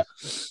Surreal Life?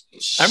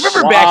 I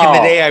remember back in the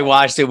day I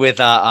watched it with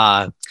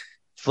Flava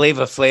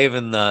Flav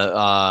and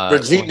the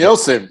Brigitte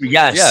Nielsen.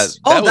 Yes.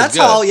 Yeah, that's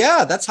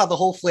how the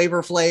whole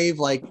Flavor Flav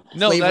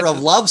Flavor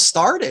of Love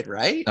started,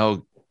 right?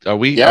 Oh, are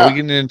we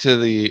getting into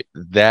the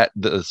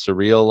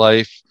Surreal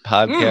Life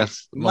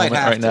podcast moment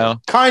right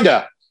now?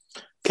 Kinda.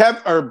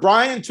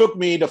 Brian took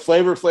me to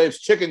Flavor Flav's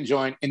chicken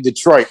joint in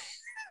Detroit.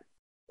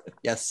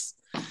 Yes.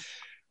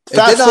 It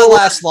did not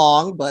last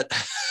long, but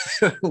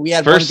we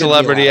had first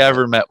celebrity I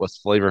ever met was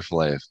Flavor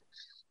Flav.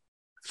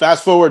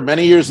 Fast forward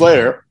many years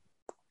later,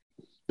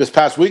 this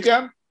past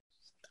weekend,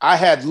 I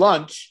had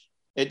lunch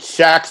at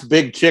Shaq's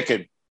Big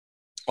Chicken.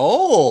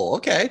 Oh,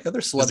 okay.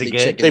 Another celebrity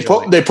chicken.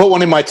 They put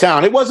one in my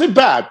town. It wasn't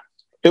bad.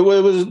 It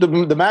was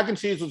the mac and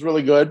cheese was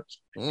really good.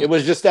 It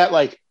was just that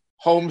like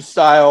home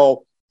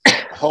style,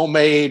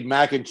 homemade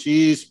mac and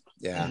cheese,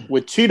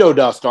 with Cheeto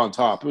dust on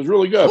top. It was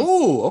really good.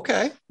 Oh,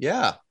 okay,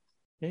 yeah.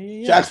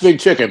 Shaq's Big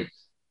Chicken.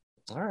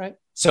 All right.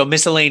 So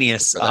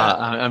miscellaneous.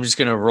 I'm just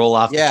gonna roll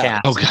off the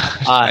cast. Oh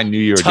god, I knew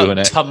you were doing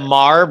it.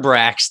 Tamar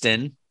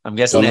Braxton. I'm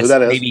guessing that's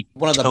maybe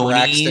one of the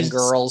Tony's Braxton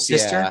girls.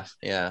 Sister.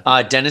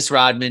 Yeah. Dennis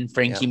Rodman,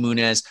 Frankie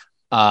Muniz,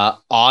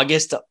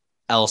 August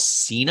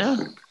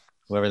Alsina,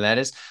 whoever that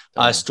is.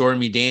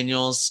 Stormy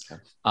Daniels,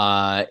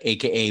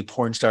 aka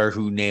porn star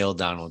who nailed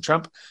Donald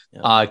Trump.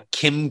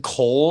 Kim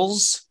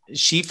Coles.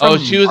 She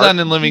was on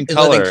In Living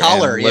Color.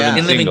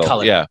 In Living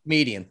Color. Yeah.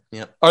 Median.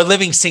 Yeah. Or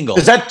Living Single.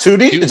 Is that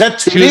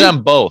Tootie? She was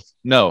on both.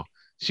 No.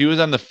 She was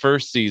on the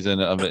first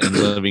season of In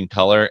Living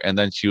Color, and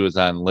then she was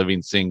on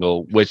Living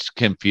Single, which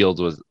Kim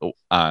Fields was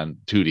on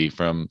Tootie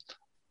from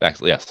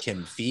back. Yes.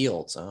 Kim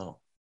Fields. Oh.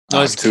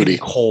 No, it's Tootie.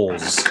 Kim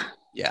Coles.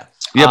 Yeah.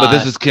 Yeah, but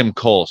this is Kim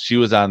Cole. She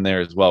was on there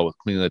as well with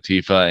Queen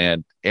Latifah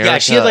and Erica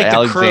she had like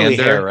Alexander. The curly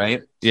hair,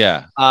 right?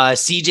 Yeah.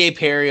 CJ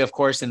Perry, of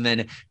course, and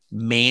then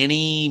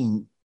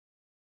Manny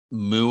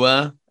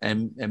Mua,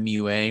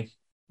 M-U-A.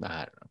 I don't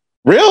know.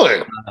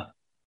 Really?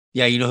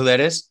 Yeah, you know who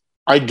that is?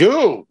 I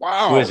do.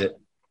 Wow. Who is it?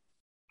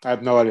 I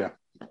have no idea.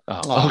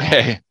 Oh,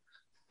 okay.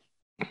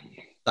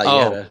 I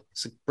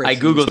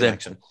Googled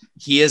him.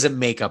 He is a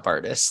makeup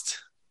artist.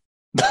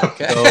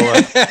 Okay. So,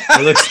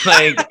 it looks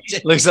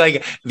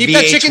like keep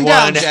that chicken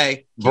down,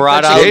 Jay.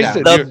 Brought out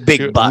the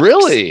big bucks.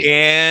 Really?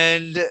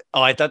 And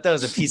I thought that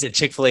was a piece of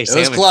Chick-fil-A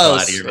sandwich. It was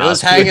close. It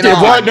was hanging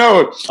on. What?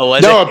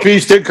 No, a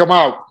piece did come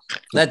out.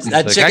 That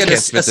chicken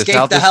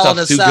escaped the Hell in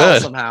a Cell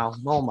somehow.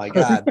 Oh my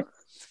god.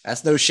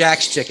 That's no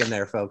Shaq's chicken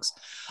there, folks.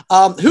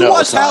 Who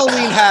watched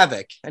Halloween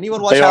Havoc? Anyone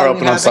watch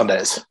Halloween Havoc? They are open on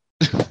Sundays.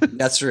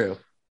 That's true.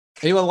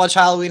 Anyone watch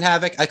Halloween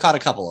Havoc? I caught a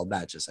couple of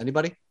matches.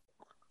 Anybody?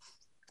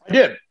 I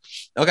did.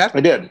 Okay. I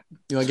did.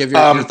 You want to give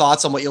your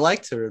thoughts on what you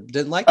liked or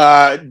didn't like?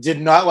 Did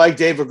not like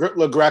Dave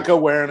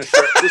LaGreca wearing a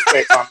shirt with his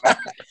face on that.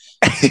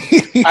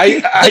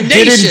 I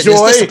did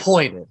enjoy.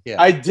 Disappointed. Yeah.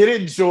 I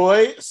did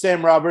enjoy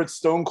Sam Roberts'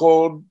 Stone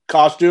Cold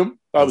costume.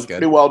 That was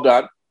pretty well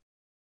done.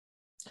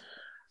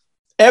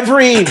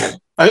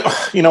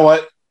 You know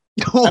what?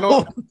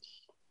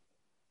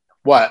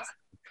 What?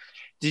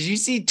 Did you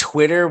see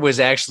Twitter was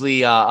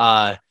actually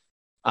buzzing?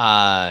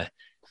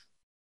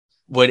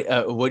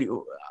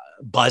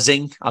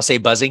 I'll say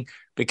buzzing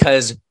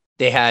because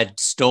they had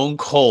Stone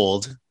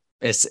Cold,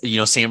 as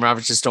Sam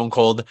Roberts is Stone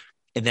Cold,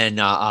 and then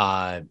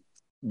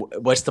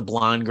what's the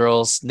blonde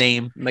girl's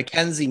name?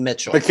 Mackenzie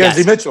Mitchell.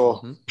 Mackenzie Mitchell.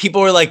 Mm-hmm.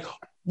 People were like,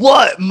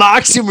 "What?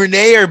 Mox and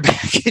Renee are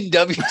back in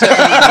WWE."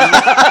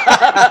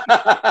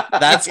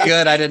 That's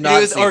good. I did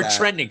not.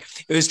 Trending.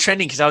 It was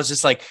trending because I was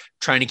just like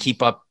trying to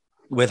keep up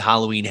with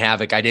Halloween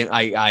Havoc.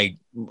 I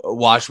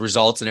watched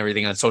results and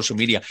everything on social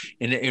media,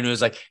 and it was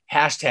like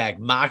hashtag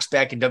Mox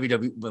back in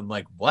WWE. I'm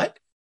like, what?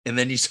 And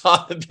then you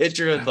saw the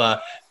picture of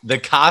the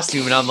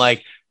costume, and I'm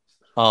like,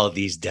 oh,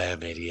 these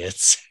damn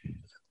idiots.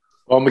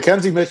 Well,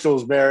 Mackenzie Mitchell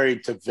is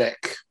married to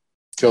Vic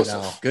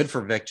Joseph. Good for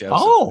Vic Joseph.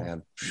 Oh,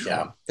 man.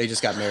 Yeah. They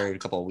just got married a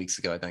couple of weeks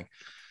ago, I think.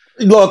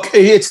 Look,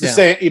 it's the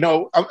same.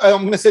 I'm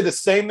going to say the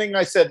same thing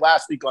I said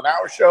last week on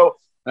our show.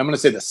 And I'm going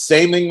to say the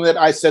same thing that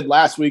I said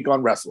last week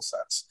on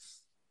WrestleSense.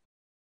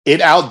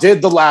 It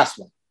outdid the last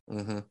one.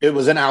 Mm-hmm. It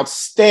was an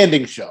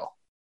outstanding show.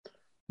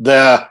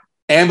 The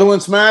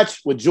ambulance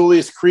match with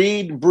Julius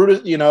Creed,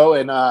 Brutus,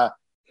 and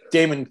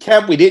Damon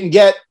Kemp. We didn't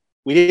get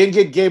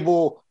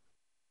Gable.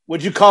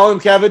 What'd you call him,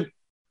 Kevin?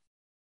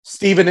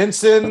 Steven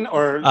Ensign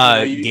or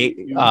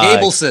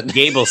Gableson.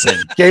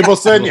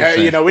 Gableson.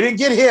 Yeah, we didn't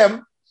get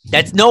him.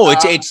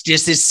 It's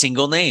just his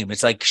single name.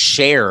 It's like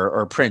Cher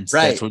or Prince.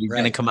 Right, that's what he's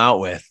going to come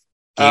out with.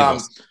 I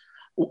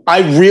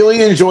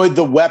really enjoyed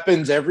the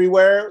weapons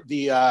everywhere.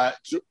 The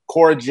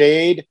Cora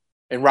Jade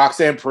and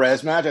Roxanne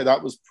Perez match I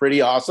thought was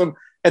pretty awesome.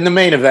 And the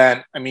main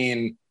event, I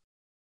mean,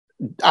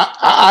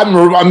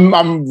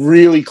 I'm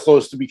really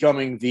close to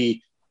becoming the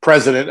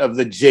president of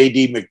the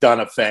JD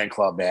McDonough fan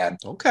club, man.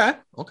 Okay.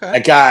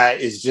 That guy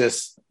is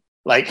just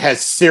like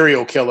has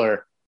serial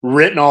killer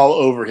written all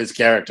over his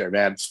character,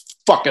 man. It's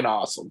fucking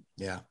awesome.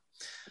 Yeah.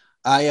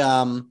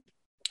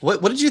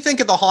 What did you think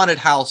of the haunted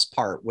house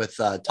part with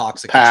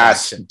Toxic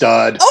Pass, Attraction?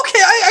 dud. Okay,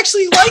 I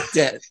actually liked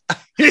it.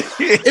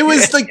 It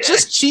was like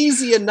just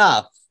cheesy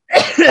enough.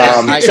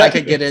 I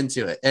could get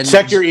into it. And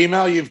check your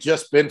email. You've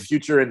just been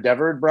future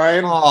endeavored,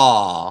 Brian.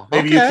 Oh,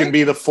 maybe you can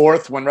be the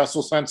fourth when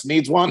WrestleSense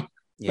needs one.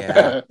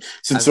 Yeah,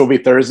 since it'll be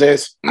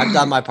Thursdays. I've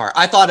done my part.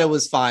 I thought it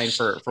was fine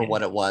for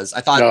what it was.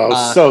 I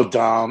thought so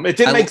dumb. It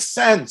didn't make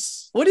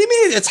sense. What do you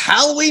mean? It's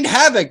Halloween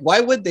Havoc. Why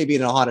would they be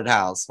in a haunted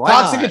house? Why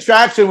Toxic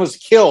Attraction was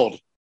killed,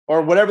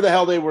 or whatever the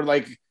hell they were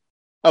like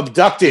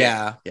abducted.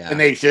 Yeah. And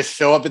they just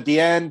show up at the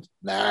end.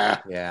 Nah.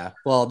 Yeah.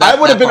 Well,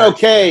 I would have been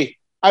okay.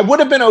 I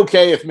would have been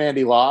okay if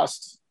Mandy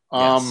lost.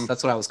 Yes,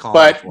 that's what I was calling.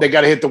 But they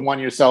got to hit the 1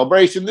 year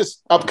celebration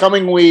this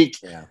upcoming week.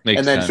 Yeah.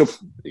 And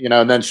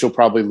then she'll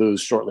probably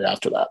lose shortly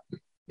after that.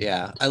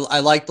 Yeah, I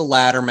like the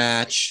ladder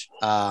match.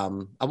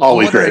 I'm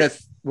wondering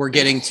if we're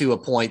getting to a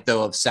point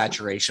though of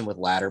saturation with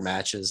ladder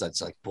matches.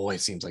 That's like, boy,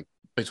 it seems like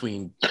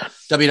between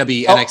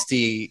WWE,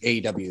 NXT,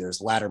 AEW,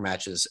 there's ladder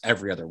matches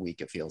every other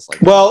week. It feels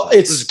like. Well,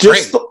 it's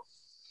just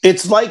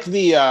it's like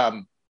the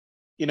at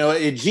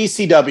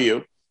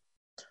GCW,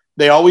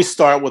 they always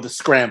start with a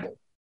scramble.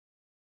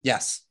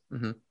 Yes.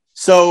 Mm-hmm.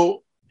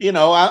 So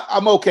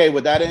I'm okay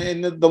with that.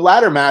 And the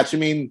ladder match, I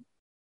mean,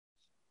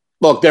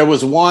 look, there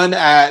was one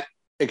at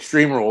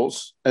Extreme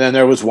Rules, and then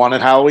there was one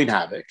at Halloween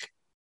Havoc.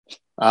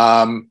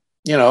 Probably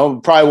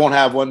won't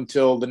have one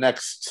till the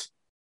next.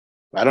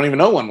 I don't even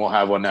know when we'll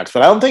have one next,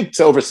 but I don't think it's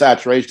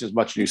oversaturation as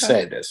much as you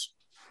say it is.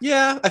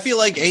 Yeah, I feel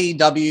like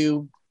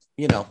AEW.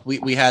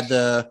 We had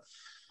the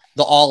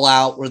All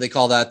Out, where they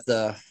call that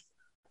the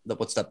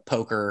what's the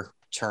poker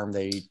term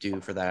they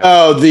do for that?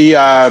 Oh, the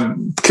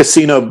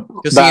casino.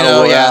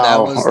 Yeah,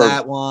 that was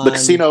that one. The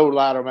casino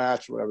ladder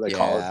match, whatever they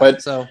call it.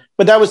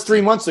 But that was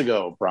 3 months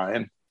ago,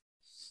 Brian.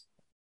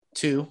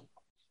 2,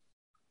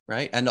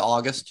 right? End of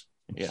August.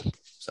 Yeah.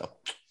 So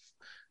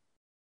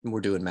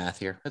we're doing math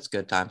here. That's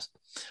good times.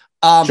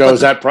 Joe,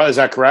 is that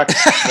correct?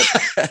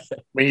 I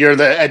mean, you're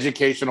the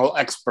educational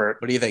expert.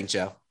 What do you think,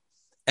 Joe?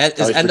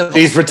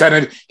 He's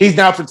pretending. He's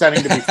now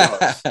pretending to be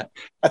froze.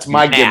 That's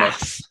my gimmick.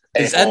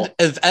 Is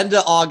end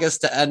of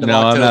August to end of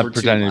October. No, I'm not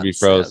pretending to be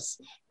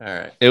froze. Yes. All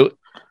right.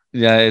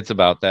 It's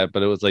about that,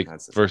 but it was like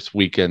first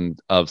weekend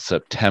of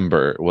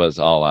September was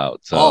All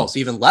Out. So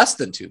even less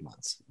than 2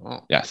 months.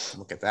 Oh, yes.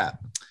 Look at that.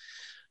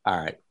 All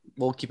right.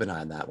 We'll keep an eye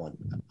on that one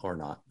or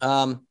not.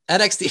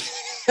 NXT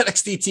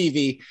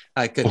TV.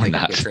 I couldn't make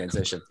a good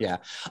transition. Yeah.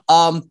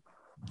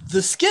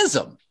 The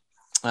Schism.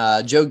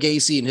 Joe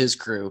Gacy and his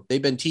crew,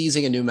 they've been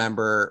teasing a new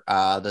member.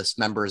 This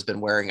member has been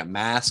wearing a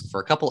mask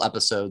for a couple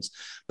episodes.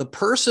 The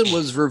person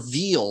was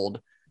revealed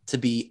to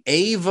be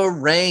Ava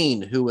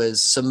Raine, who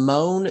is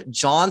Simone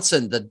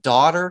Johnson, the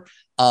daughter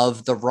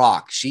of The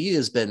Rock. She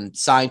has been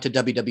signed to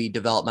WWE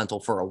Developmental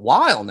for a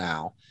while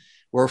now.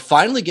 We're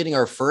finally getting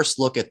our first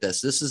look at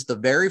this. This is the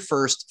very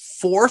first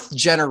 4th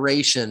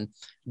generation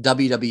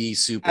WWE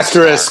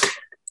superstar.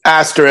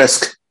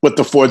 Asterisk with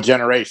the 4th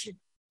generation.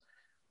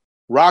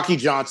 Rocky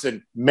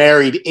Johnson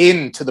married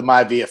into the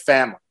Maivia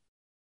family.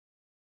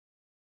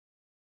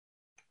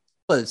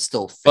 But it's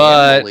still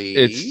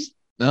family. He's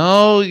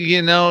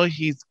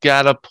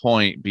got a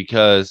point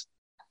because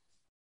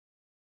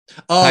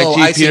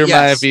Peter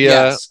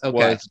Maivia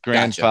was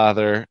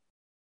grandfather. Gotcha.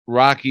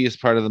 Rocky is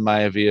part of the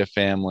Maivia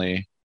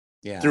family.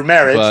 through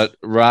marriage. But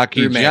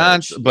Rocky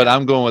Johnson, but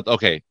I'm going with,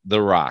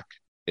 The Rock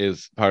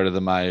is part of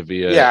the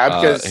Maivia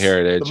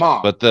heritage.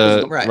 But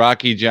the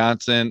Rocky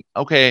Johnson,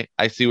 I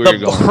see where you're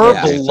going.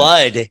 Her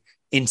blood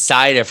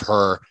inside of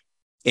her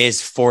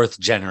is fourth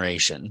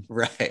generation.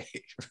 Right.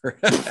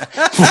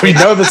 We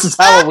know this is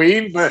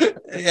Halloween, but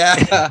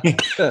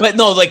but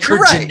no, like her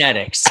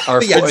genetics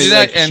are she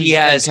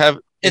has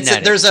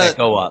there's a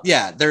go up.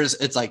 Yeah,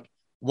 it's like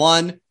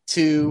 1,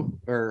 2,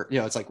 or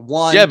it's like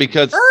 1. Yeah,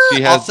 because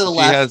she has to the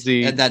left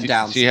and then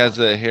down. She has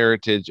the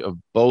heritage of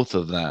both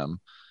of them.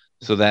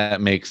 So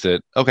that makes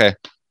it okay.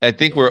 I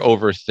think we're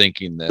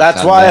overthinking this.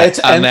 That's why it's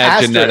on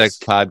that asterisk. Genetics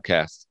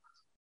podcast.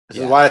 This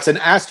is why it's an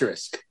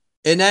asterisk.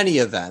 In any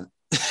event.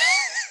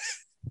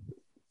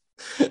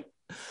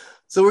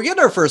 So we're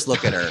getting our first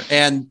look at her.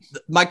 And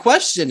my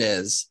question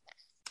is,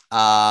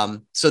 so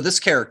this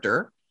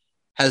character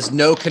has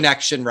no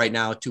connection right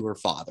now to her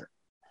father.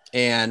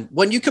 And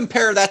when you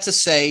compare that to,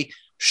 say,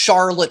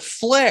 Charlotte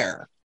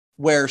Flair,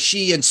 where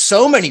she, in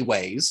so many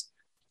ways,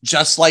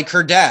 just like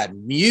her dad,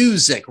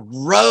 music,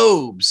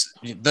 robes,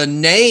 the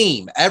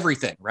name,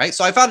 everything, right?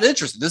 So I found it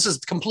interesting. This is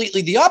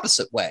completely the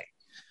opposite way.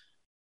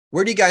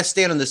 Where do you guys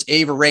stand on this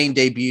Ava Raine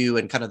debut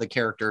and kind of the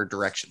character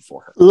direction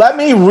for her? Let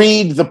me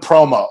read the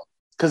promo,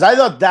 because I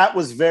thought that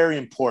was very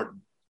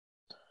important.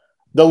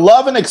 The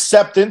love and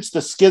acceptance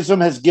the schism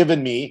has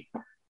given me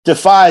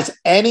defies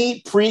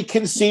any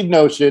preconceived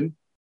notion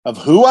of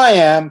who I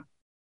am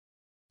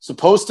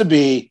supposed to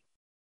be.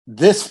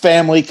 This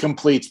family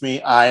completes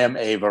me. I am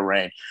Ava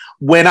Raine.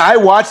 When I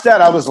watched that,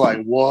 I was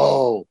like,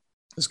 whoa.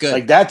 It's good.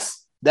 Like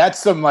that's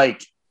some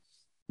like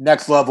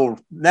next level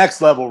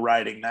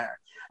writing there.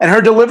 And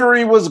her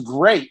delivery was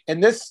great.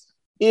 And this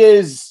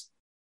is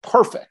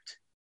perfect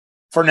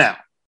for now.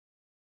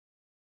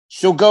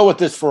 She'll go with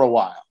this for a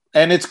while.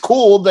 And it's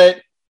cool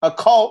that a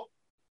cult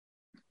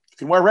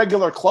can wear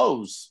regular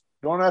clothes.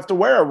 You don't have to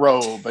wear a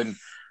robe and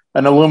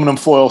an aluminum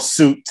foil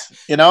suit.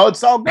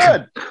 It's all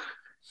good.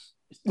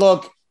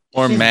 Look,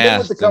 or she's been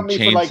with the company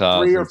for like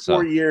 3 or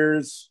 4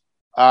 years.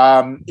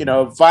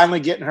 Finally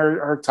getting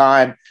her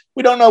time.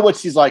 We don't know what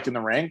she's like in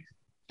the ring.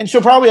 And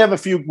she'll probably have a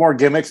few more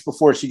gimmicks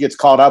before she gets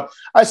called up.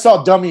 I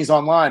saw dummies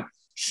online.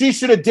 She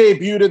should have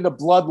debuted in the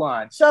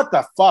Bloodline. Shut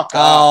the fuck up.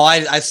 Oh,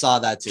 I saw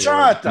that too.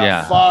 Shut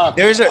the fuck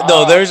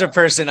There's a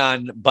person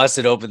on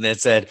Busted Open that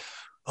said,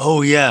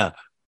 oh yeah,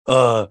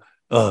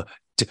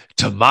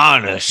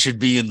 Tamana should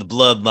be in the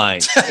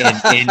Bloodline.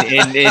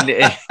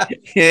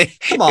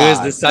 Come on. It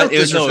was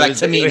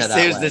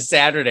the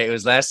Saturday. It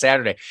was last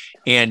Saturday.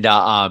 And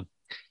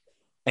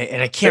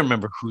I can't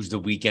remember who's the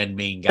weekend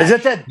main guy. Is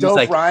it that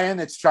dope Ryan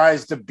that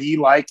tries to be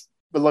like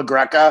La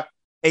Greca?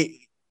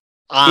 He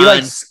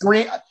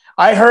scream.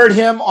 I heard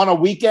him on a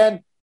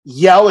weekend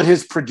yell at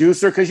his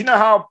producer because you know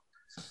how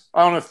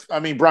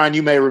Brian,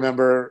 you may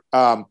remember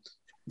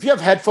if you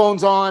have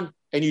headphones on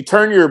and you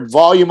turn your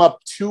volume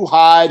up too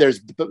high,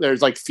 there's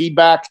like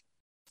feedback.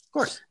 Of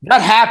course.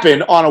 That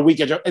happened on a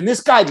weekend. And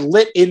this guy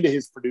lit into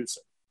his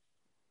producer.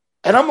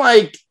 And I'm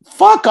like,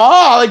 fuck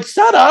off. Like,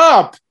 shut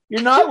up.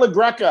 You're not La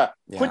Greca.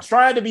 Yeah. Quit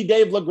trying to be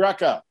Dave La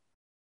Greca.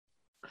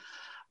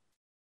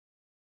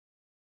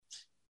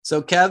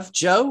 So Kev,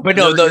 Joe, but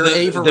no,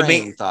 the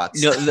main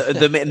thoughts. No,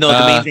 the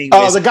main thing.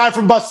 Oh, the guy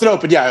from Busted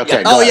Open. Yeah,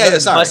 okay.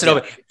 Sorry. Busted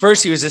Open.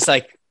 First, he was just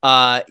like,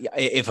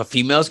 if a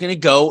female is going to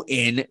go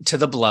into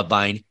the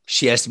Bloodline,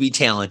 she has to be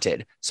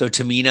talented. So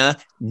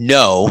Tamina,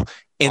 no.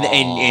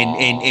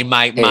 And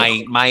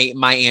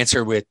my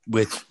answer with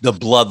the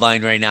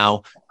Bloodline right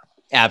now,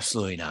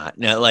 absolutely not.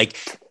 No, like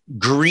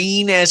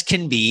green as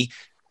can be.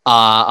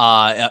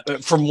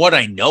 From what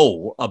I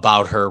know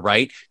about her,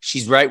 right?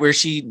 She's right where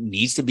she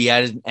needs to be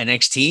at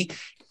NXT.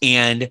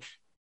 And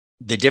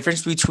the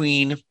difference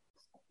between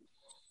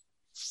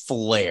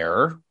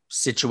Flair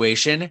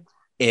situation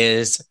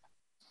is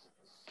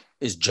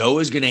Joe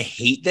is going to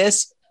hate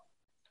this.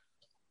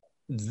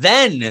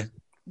 Then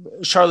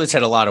Charlotte's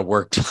had a lot of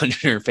work done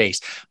in her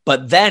face,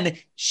 but then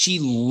she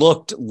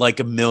looked like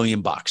 $1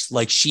 million.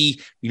 Like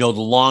she, the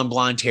long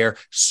blonde hair,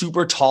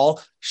 super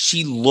tall.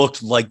 She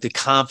looked like the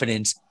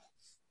confidence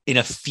in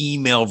a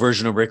female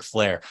version of Ric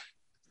Flair,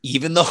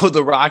 even though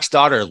The Rock's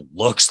daughter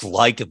looks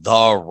like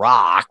The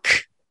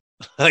Rock,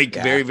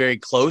 very, very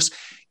close.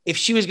 If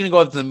she was going to go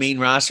up to the main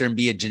roster and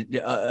be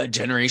a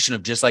generation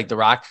of just like The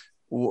Rock,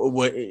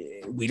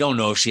 we don't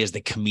know if she has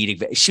the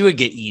comedic. She would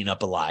get eaten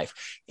up alive.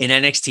 In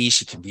NXT,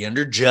 she can be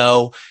under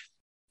Joe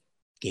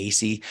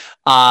Gacy.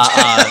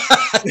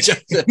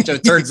 Joe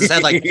turns his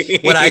head like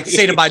when I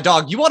say to my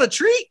dog, "You want a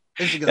treat?"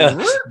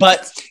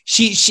 But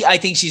she, I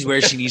think she's where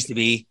she needs to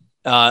be.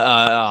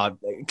 Kind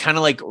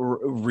of like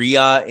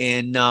Rhea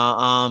in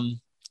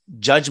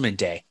Judgment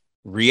Day.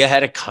 Rhea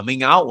had a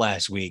coming out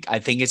last week. I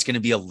think it's going to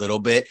be a little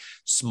bit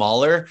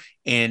smaller.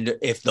 And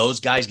if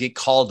those guys get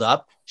called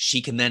up,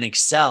 she can then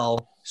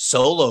excel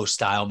solo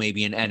style,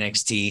 maybe in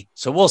NXT.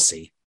 So we'll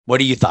see. What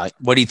do you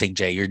think,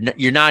 Jay?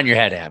 You're nodding your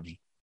head at me.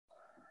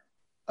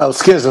 Oh,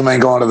 Schism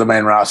ain't going to the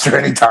main roster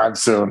anytime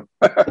soon.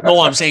 No,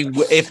 I'm saying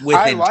if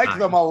within I like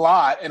them a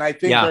lot, and I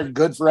think they're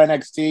good for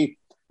NXT.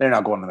 they're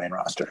not going to the main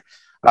roster.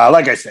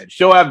 Like I said,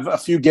 she'll have a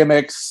few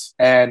gimmicks,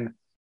 and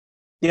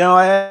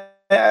I'm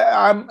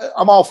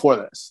all for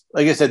this.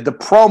 Like I said, the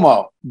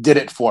promo did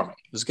it for me.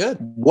 It was good.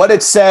 What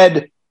it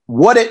said,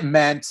 what it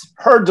meant,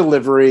 her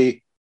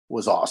delivery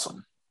was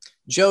awesome.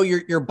 Joe,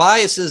 your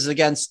biases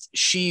against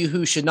she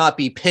who should not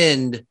be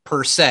pinned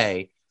per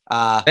se.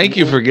 Thank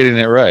you for getting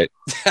it right.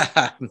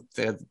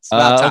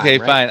 Okay,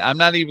 right? Fine. I'm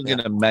not even going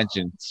to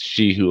mention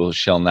she who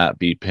shall not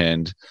be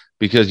pinned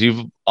because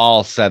you've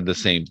all said the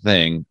same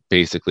thing,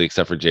 basically,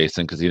 except for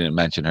Jason because he didn't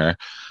mention her.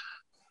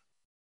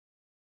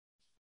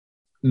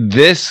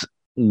 This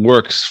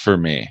works for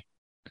me,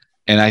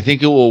 and I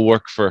think it will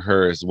work for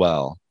her as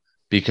well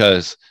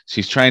because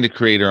she's trying to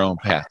create her own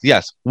path.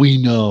 Yes, we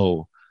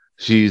know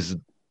she's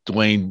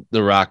Dwayne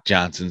 "The Rock"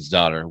 Johnson's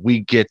daughter.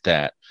 We get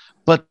that.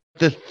 But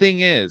the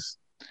thing is,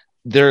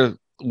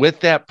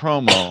 with that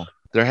promo,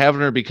 they're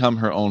having her become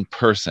her own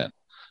person.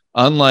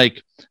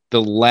 Unlike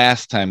the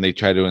last time they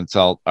tried to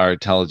insult our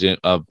intelligent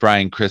of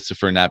Brian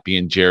Christopher not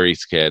being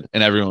Jerry's kid,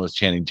 and everyone was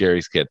chanting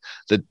Jerry's kid.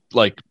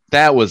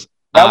 That was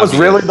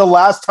really the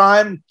last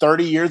time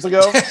 30 years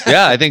ago.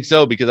 Yeah, I think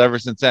so, because ever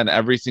since then,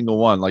 every single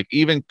one, like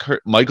even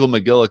Michael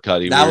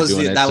McGillicuddy,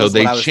 so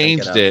they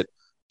changed it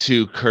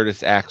to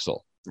Curtis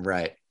Axel.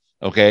 Right.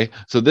 Okay.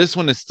 So this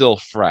one is still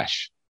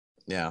fresh.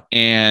 Yeah.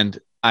 And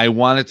I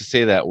wanted to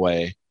say that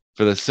way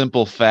for the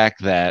simple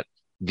fact that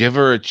give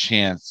her a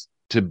chance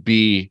to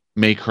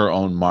make her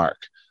own mark,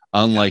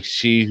 unlike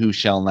she who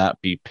shall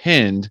not be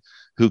pinned,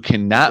 who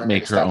cannot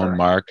make her own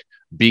mark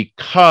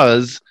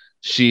because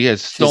she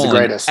has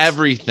stolen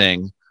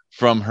everything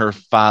from her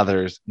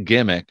father's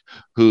gimmick,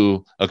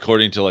 who,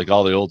 according to like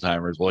all the old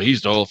timers, well, he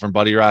stole it from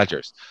Buddy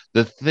Rogers.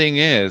 The thing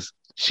is,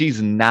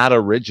 she's not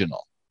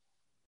original.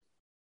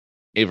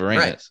 Ava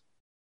Raine is.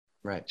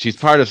 Right. She's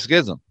part of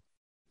Schism,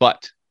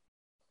 but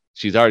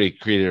she's already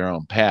created her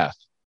own path.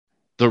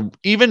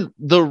 Even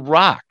The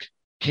Rock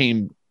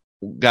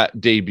got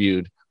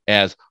debuted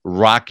as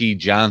Rocky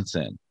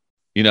Johnson.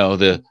 You know,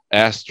 the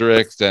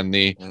asterisks and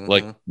the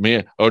Rocky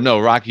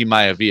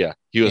Maivia.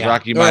 He was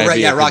Rocky Maivia. Right,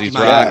 yeah, Rocky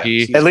Maivia.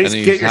 Rocky. At least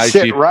get your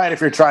shit right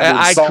if you're trying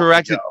to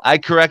insult I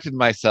corrected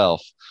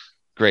myself.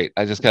 Great.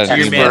 I just got an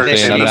email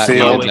saying I'm not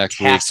going next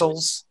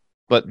tassels. Week.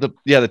 But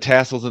the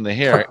tassels in the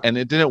hair, and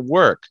it didn't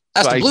work.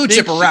 That's the blue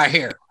chipper right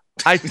here.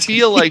 I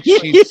feel like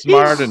she's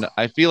smart enough.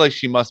 I feel like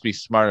she must be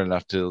smart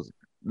enough to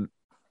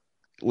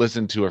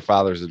listen to her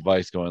father's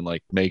advice, going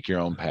like, make your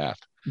own path.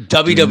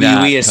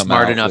 WWE is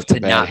smart enough to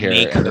not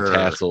make her the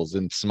tassels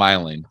and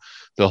smiling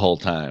the whole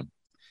time.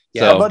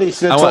 Yeah, so somebody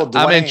should have told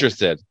Dwayne. I'm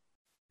interested.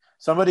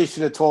 Somebody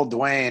should have told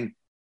Dwayne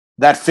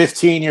that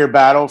 15-year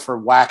battle for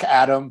Whack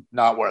Adam,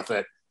 not worth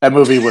it. That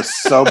movie was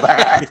so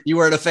bad. You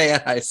weren't a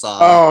fan, I saw.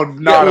 Oh,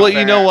 not well, a fan.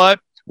 You know what?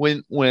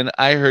 When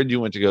I heard you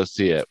went to go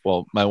see it,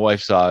 well, my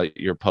wife saw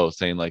your post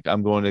saying like,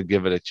 I'm going to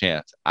give it a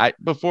chance.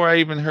 Before I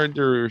even heard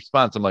your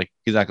response, I'm like,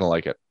 he's not going to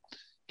like it.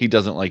 He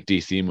doesn't like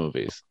DC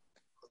movies.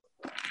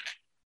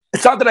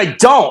 It's not that I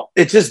don't.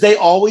 It's just they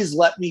always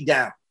let me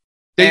down.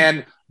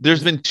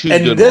 There's been two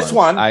good ones.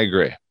 One, I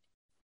agree.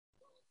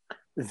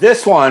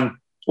 This one,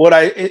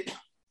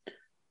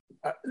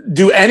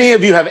 do any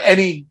of you have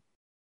any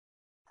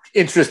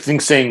interest in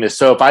seeing this?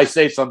 So if I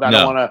say something, I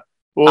don't want to.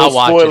 I'll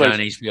watch it on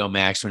HBO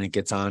Max when it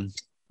gets on.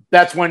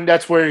 That's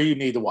where you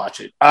need to watch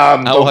it.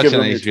 I'll watch it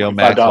on HBO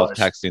Max while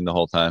texting the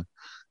whole time.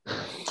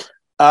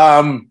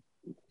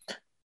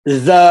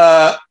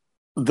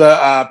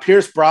 The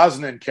Pierce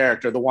Brosnan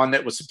character, the one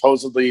that was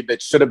supposedly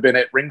that should have been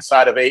at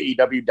ringside of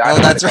AEW Dynamite.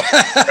 Oh, that's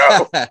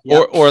right.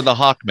 Yep. Or the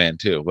Hawkman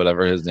too,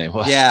 whatever his name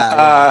was.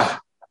 Yeah.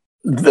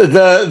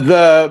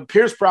 The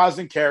Pierce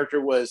Brosnan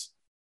character was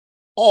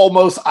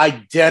almost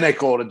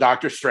identical to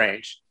Doctor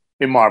Strange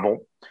in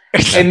Marvel.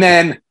 And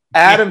then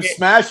Adam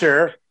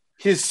Smasher,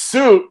 his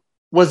suit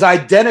was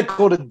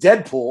identical to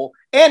Deadpool,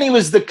 and he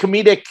was the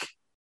comedic,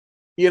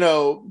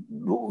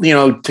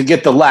 to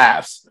get the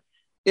laughs.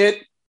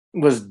 It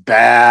was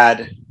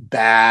bad.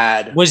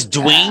 Was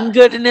Dwayne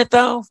good in it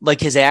though?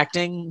 Like his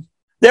acting?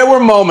 There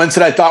were moments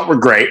that I thought were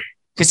great.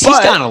 Because he's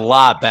done a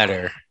lot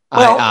better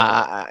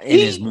in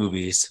his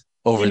movies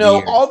over the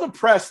years. All the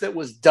press that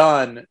was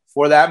done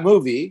for that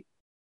movie,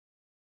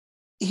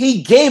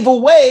 he gave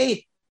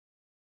away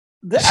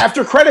the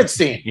after credits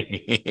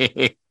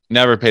scene.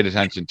 Never paid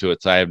attention to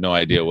it, so I have no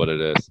idea what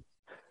it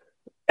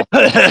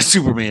is.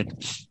 Superman.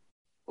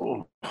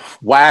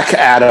 Whack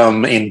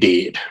Adam,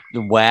 indeed.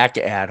 Whack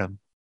Adam.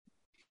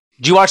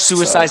 Did you watch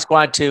Suicide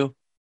Squad 2?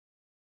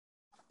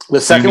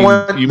 The second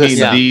one? You mean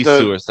the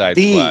Suicide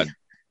Squad?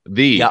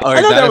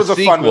 I know that was a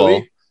fun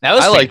movie. That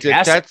was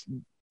fantastic.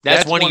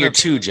 That's one of your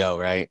two, Joe,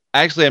 right?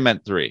 Actually, I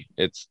meant three.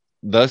 It's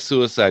the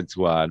Suicide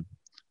Squad,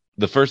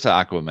 the first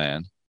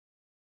Aquaman,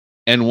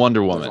 and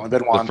Wonder Woman.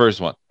 The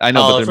first one. I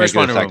know, but they're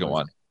making a second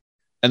one.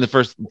 And the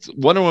first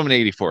Wonder Woman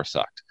 84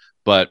 sucked.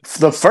 But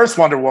the first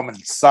Wonder Woman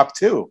sucked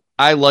too.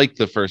 I liked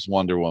the first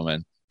Wonder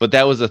Woman, but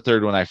that was the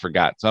third one I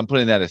forgot. So I'm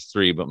putting that as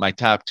 3, but my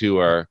top 2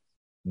 are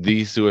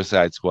the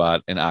Suicide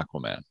Squad and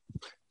Aquaman.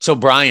 So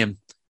Brian,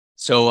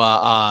 So,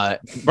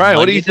 Brian,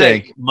 what do you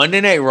think? Monday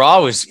Night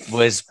Raw was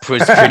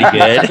pretty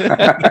good.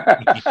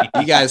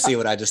 You guys see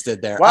what I just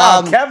did there?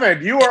 Wow,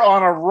 Kevin, you are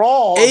on a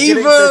roll.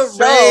 Ava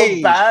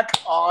Raine back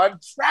on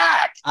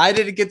track. I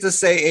didn't get to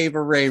say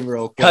Ava Raine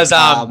real quick because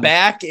I'm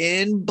back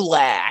in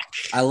black.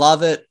 I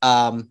love it.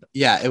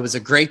 Yeah, it was a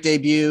great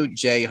debut.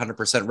 Jay,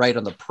 100% right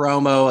on the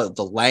promo,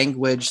 the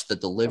language, the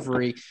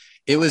delivery.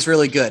 It was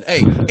really good.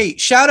 Hey,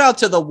 shout out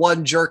to the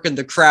one jerk in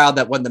the crowd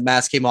that when the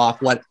mask came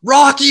off went,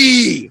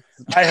 Rocky!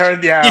 I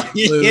heard, yeah.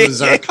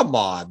 Loser. Come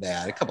on,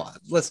 man. Come on.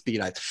 Let's be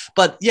nice.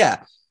 But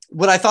yeah,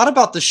 when I thought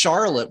about the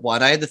Charlotte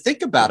one, I had to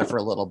think about it for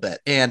a little bit.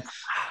 And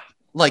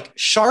like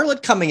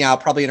Charlotte coming out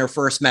probably in her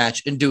first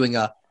match and doing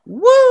a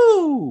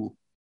woo,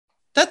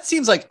 that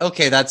seems like,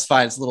 okay, that's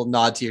fine. It's a little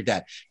nod to your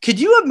dad. Could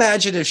you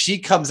imagine if she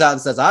comes out and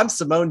says, I'm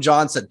Simone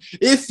Johnson.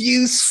 If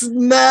you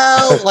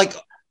smell like...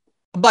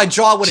 My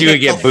jaw would. She would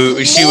get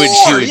booed. She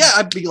would. Yeah,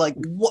 I'd be like,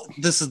 "What?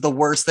 This is the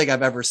worst thing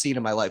I've ever seen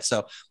in my life."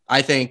 So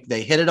I think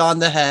they hit it on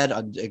the head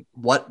on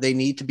what they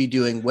need to be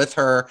doing with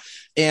her,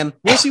 and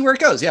we'll see where it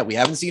goes. Yeah, we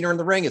haven't seen her in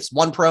the ring. It's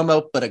one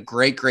promo, but a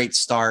great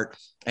start,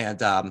 and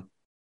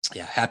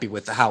yeah, happy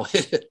with how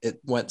it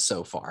went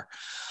so far.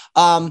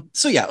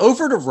 So yeah,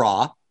 over to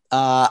Raw.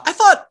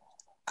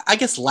 I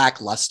guess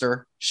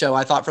lackluster show.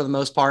 I thought for the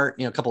most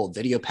part, a couple of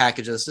video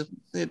packages,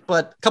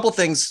 but a couple of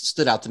things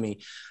stood out to me.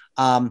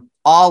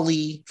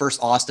 Ali versus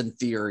Austin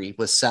Theory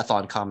with Seth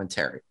on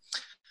commentary.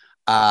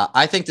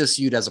 I think this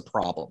feud has a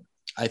problem.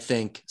 I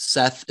think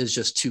Seth is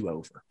just too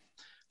over.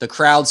 The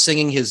crowd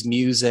singing his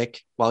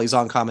music while he's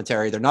on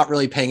commentary. They're not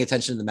really paying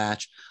attention to the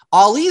match.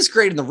 Ali's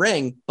great in the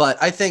ring, but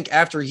I think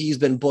after he's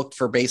been booked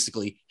for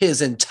basically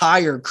his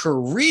entire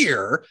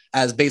career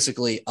as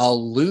basically a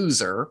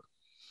loser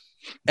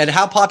and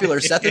how popular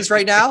Seth is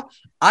right now,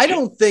 I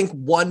don't think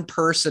one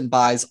person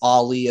buys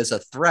Ali as a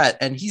threat,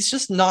 and he's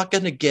just not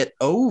going to get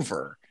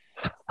over.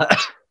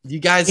 You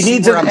guys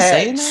see where I'm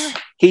saying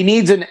that? He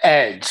needs an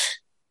edge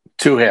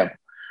to him.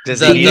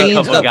 Does he need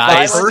a couple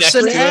guys?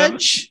 Person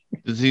edge?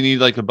 Does he need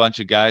like a bunch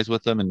of guys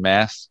with him in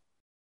masks?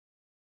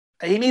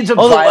 He needs a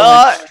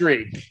violent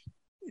streak.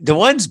 The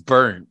one's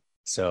burnt,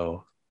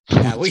 so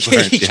yeah, we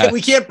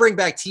can't bring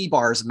back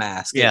T-Bar's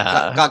mask.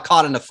 Yeah, got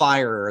caught in a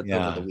fire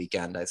over the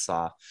weekend. I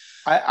saw.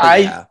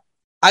 I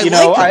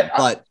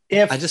like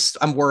him, but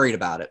I'm worried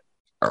about it.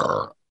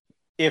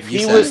 If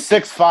he was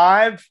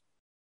 6'5",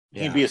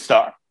 he'd be a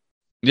star.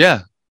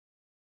 Yeah.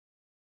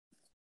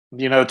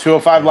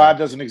 205 Live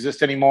doesn't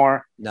exist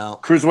anymore. No.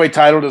 Cruiserweight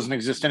title doesn't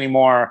exist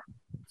anymore.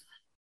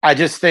 I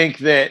just think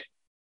that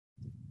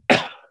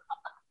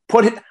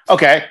what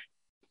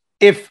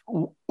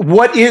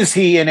is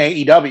he in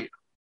AEW? Is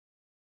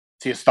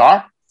he a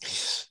star?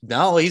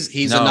 No,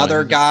 he's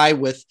another guy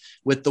with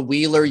the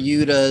Wheeler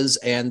Yutas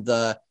and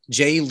the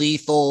Jay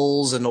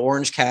Lethals and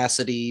Orange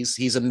Cassidys.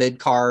 He's a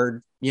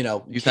mid-card,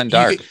 he's on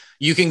dark.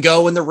 You can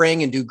go in the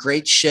ring and do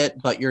great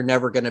shit, but you're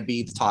never going to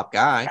be the top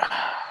guy.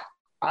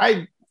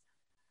 I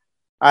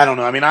don't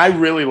know. I mean, I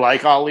really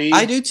like Ali.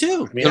 I do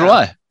too. So do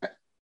I.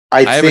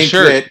 I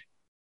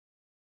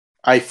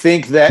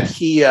think that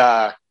he,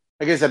 like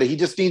I said, he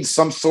just needs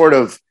some sort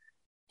of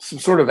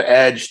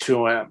edge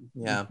to him.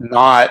 Yeah.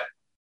 Not,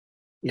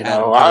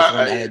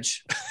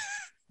 edge.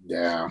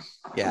 Yeah.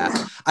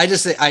 Yeah. I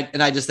just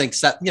think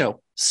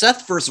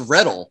Seth versus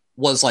Riddle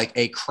was like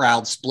a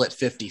crowd split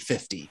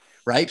 50-50,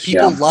 right?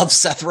 People love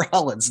Seth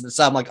Rollins. And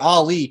so I'm like,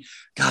 Ali,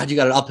 God, you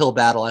got an uphill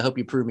battle. I hope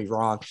you prove me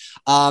wrong.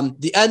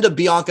 The end of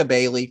Bianca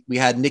Bailey, we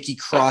had Nikki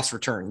Cross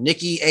return.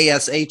 Nikki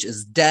ASH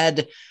is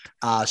dead.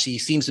 She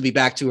seems to be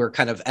back to her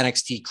kind of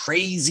NXT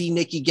crazy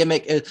Nikki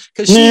gimmick.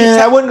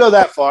 I wouldn't go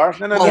that far.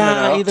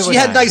 No. She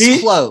had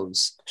nice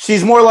clothes.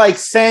 She's more like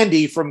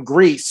Sandy from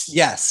Grease.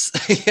 Yes.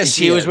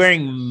 She was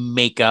wearing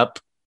makeup.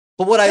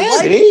 But what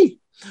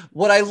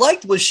I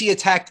liked was she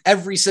attacked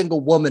every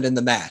single woman in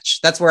the match.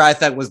 That's where I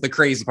thought was the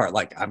crazy part.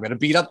 Like, I'm going to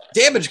beat up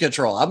Damage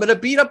Control. I'm going to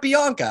beat up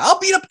Bianca. I'll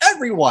beat up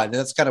everyone. And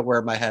that's kind of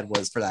where my head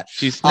was for that.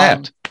 She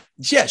snapped.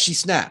 Yeah, she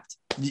snapped.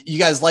 You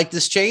guys like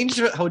this change?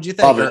 How would you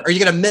think? Or are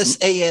you going to miss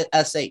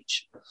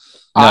ASH?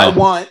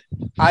 No.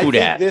 I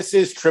think this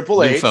is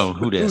Triple H. New phone.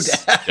 Who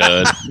dis?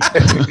 Good.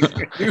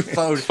 New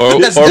phone. Or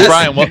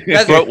Brian.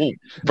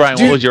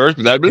 Brian, what was yours?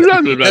 Blah, blah,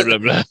 blah, blah, blah,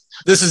 blah.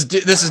 This is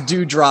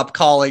Dewdrop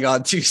calling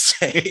on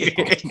Tuesday.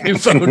 New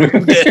phone.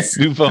 Who dis?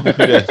 New phone. Who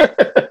dis?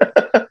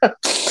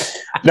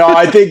 No,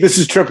 I think this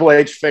is Triple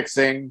H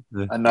fixing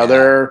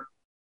another,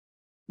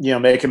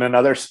 making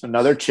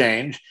another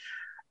change.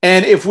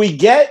 And if we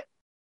get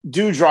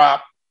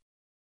Dewdrop,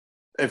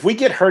 if we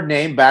get her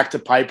name back to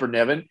Piper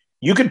Niven,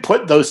 you can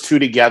put those two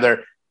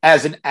together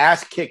as an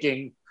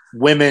ass-kicking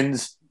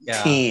women's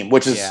team,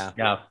 which is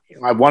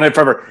I wanted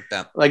forever.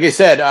 Like I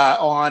said,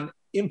 on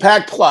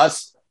Impact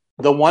Plus,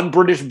 the One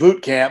British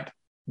Boot Camp,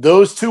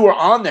 those two are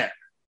on there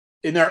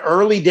in their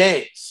early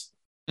days.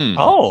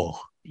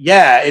 Oh,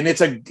 yeah, and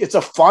it's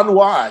a fun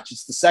watch.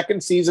 It's the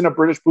second season of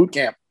British Boot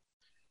Camp,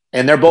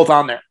 and they're both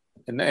on there.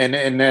 And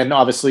then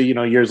obviously,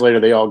 years later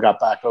they all got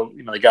back.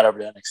 They got over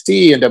to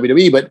NXT and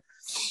WWE. But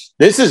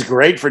this is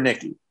great for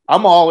Nikki.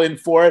 I'm all in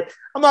for it.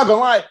 I'm not gonna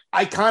lie,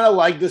 I kind of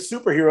like the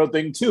superhero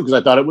thing too because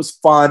I thought it was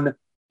fun.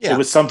 Yeah. It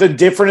was something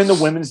different in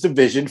the women's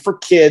division for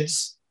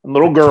kids and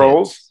little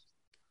girls.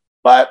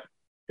 But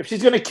if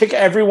she's gonna kick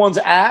everyone's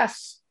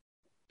ass,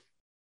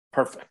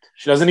 perfect.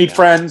 She doesn't need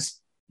friends.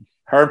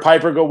 Her and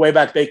Piper go way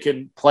back. They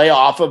can play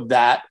off of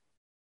that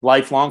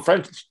lifelong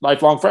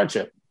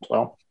friendship.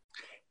 So,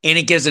 and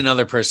it gives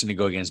another person to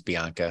go against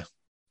Bianca.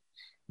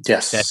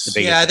 Yes, that's the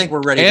biggest. Yeah, I think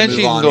we're ready. And to move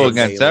she can on go to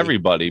against Bayley.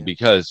 everybody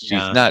because she's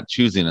not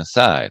choosing a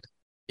side.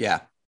 Yeah.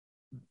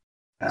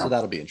 So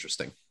that'll be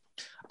interesting.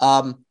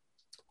 Guy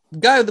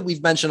that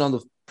we've mentioned on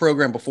the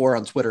program before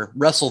on Twitter,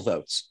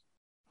 WrestleVotes.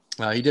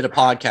 He did a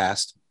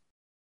podcast,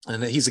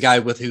 and he's a guy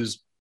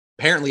who's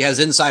apparently has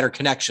insider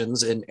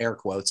connections in air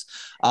quotes.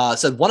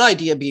 Said one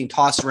idea being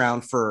tossed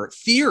around for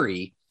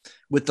Theory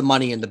with the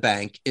Money in the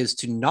Bank is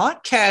to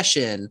not cash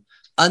in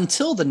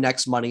until the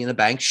next Money in the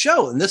Bank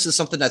show. And this is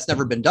something that's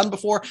never been done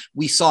before.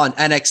 We saw an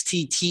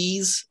NXT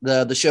tease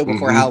the show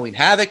before Halloween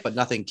Havoc, but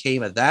nothing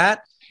came of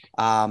that.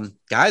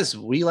 Guys,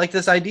 we like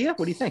this idea.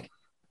 What do you think?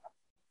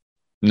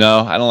 No,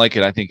 I don't like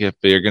it. I think if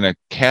they're going to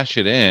cash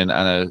it in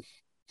on a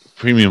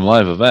premium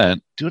live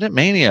event, do it at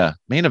Mania,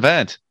 main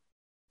event.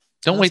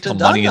 Don't wait till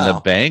Money in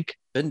the Bank.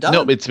 Been done.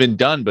 No, it's been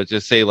done, but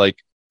just say like,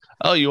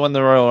 oh, you won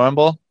the Royal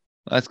Rumble?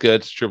 That's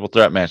good. It's a triple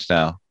threat match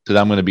now because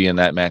I'm going to be in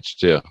that match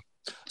too.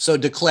 So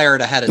declare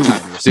it ahead of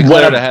time.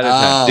 Declare it ahead of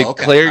time.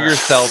 Okay. Declare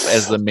yourself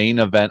as the main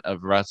event of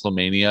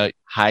WrestleMania.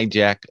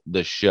 Hijack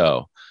the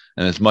show.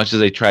 And as much as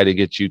they try to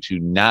get you to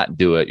not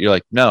do it, you're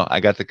like, no, I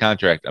got the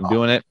contract. I'm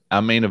doing it.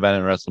 I'm main event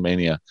in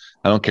WrestleMania.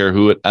 I don't care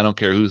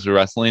who's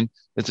wrestling.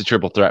 It's a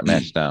triple threat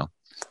match now.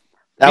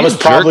 That was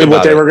probably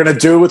what they were going to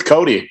do with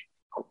Cody.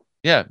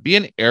 Yeah, be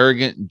an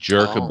arrogant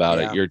jerk about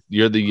it.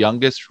 You're the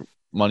youngest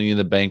Money in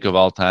the Bank of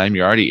all time.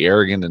 You're already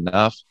arrogant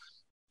enough.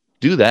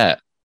 Do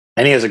that.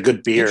 And he has a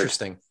good beard.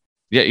 Interesting.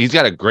 Yeah, he's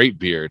got a great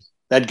beard.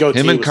 That goatee.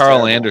 Him and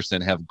Carl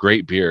Anderson have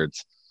great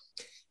beards.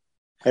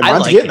 Hey,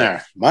 mine's getting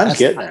there. Mine's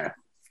getting there.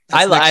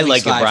 I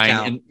like it,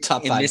 Brian. And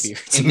top five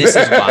beards. And this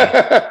is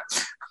why.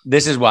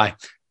 This is why.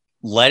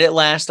 Let it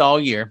last all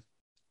year.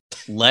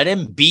 Let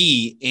him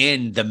be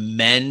in the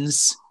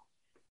men's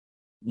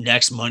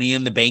next Money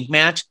in the Bank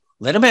match.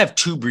 Let him have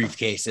 2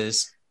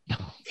 briefcases.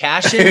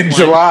 Cash in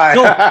July.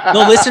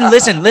 No,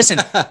 listen.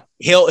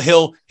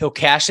 He'll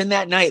cash in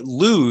that night,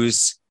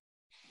 lose,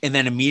 and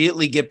then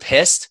immediately get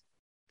pissed,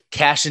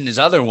 cash in his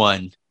other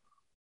one,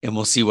 and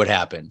we'll see what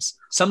happens.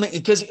 Something,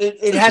 because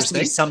it has to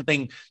be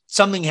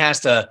something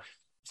has to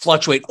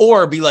fluctuate,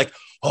 or be like,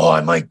 oh,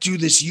 I might do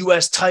this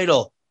US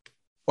title.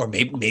 Or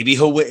maybe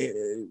he'll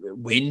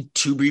win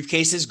 2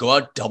 briefcases, go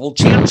out double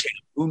champ.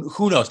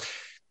 Who knows?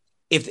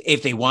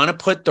 If they want to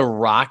put the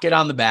rocket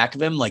on the back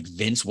of him like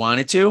Vince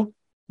wanted to,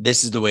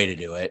 this is the way to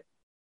do it.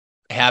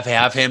 Have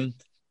him,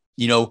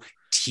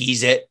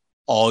 tease it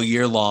all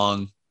year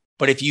long.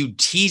 But if you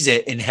tease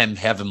it and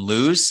have him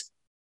lose,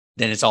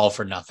 then it's all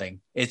for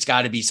nothing. It's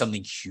got to be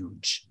something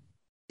huge.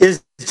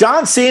 Is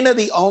John Cena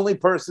the only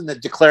person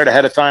that declared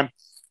ahead of time?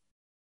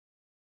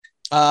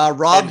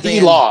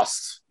 He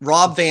lost.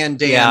 Rob Van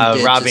Dam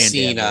did Rob to Van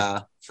Cena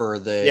Dam. for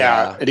the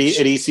at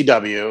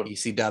ECW.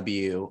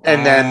 ECW.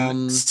 And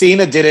then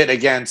Cena did it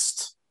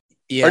against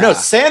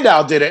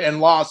Sandow did it and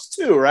lost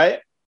too, right?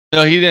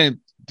 No, he didn't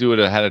do it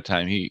ahead of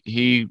time.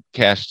 He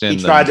cashed in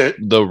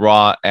the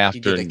Raw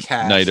after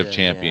Night of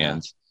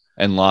Champions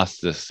and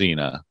lost to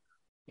Cena.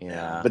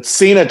 Yeah. But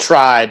Cena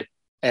tried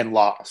and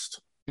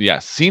lost. Yeah,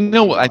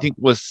 Cena, I think,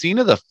 was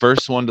Cena the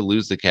first one to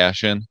lose the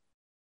cash in?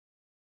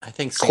 I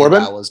think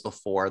Sandow was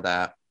before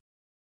that.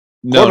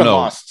 Corbin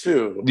lost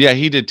too. Yeah,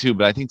 he did too,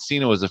 but I think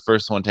Cena was the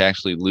first one to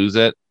actually lose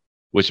it,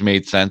 which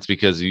made sense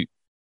because he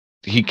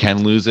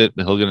can lose it,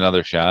 but he'll get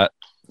another shot.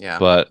 Yeah.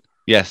 But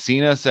yeah,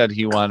 Cena said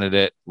he wanted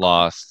it,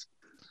 lost,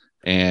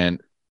 and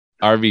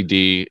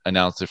RVD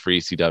announced it for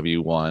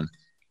ECW, won.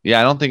 Yeah,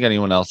 I don't think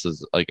anyone else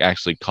has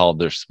actually called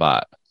their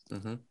spot.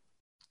 Mm-hmm.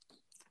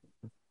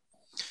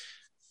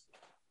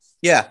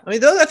 Yeah, I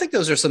mean, I think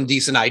those are some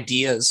decent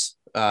ideas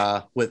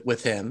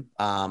with him.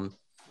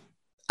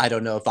 I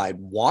don't know if I'd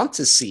want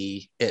to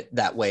see it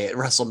that way at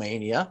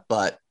WrestleMania,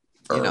 but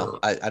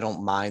I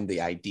don't mind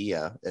the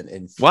idea.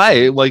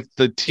 Why? Like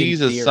the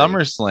tease of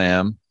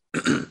SummerSlam.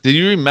 Did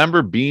you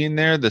remember being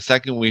there the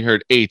second we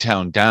heard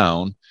A-Town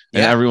Down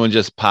and everyone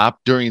just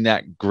popped during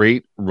that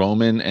great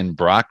Roman and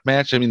Brock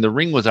match? I mean, the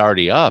ring was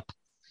already up.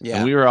 Yeah.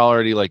 And we were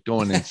already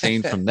going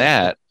insane from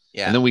that.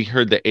 Yeah. And then we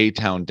heard the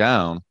A-Town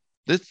Down.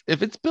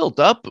 If it's built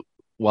up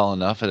well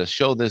enough at a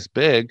show this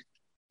big,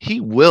 he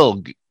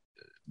will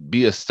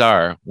be a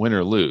star, win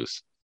or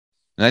lose.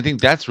 And I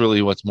think that's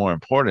really what's more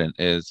important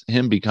is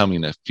him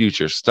becoming a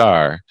future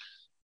star.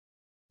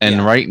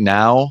 And right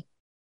now,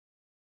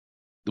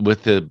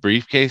 with the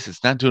briefcase,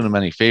 it's not doing him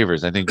any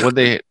favors. I think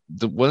didn't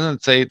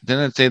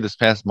it say this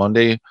past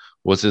Monday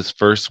was his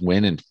first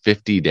win in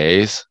 50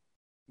 days?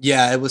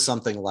 Yeah, it was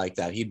something like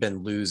that. He'd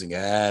been losing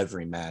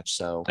every match.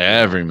 So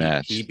every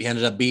match. He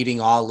ended up beating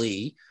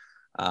Ali.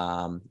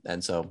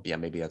 And so,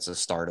 maybe that's a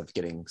start of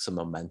getting some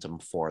momentum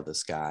for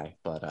this guy.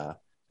 But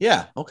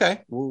Yeah.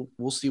 Okay.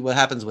 We'll see what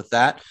happens with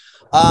that.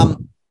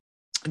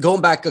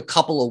 Going back a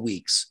couple of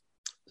weeks,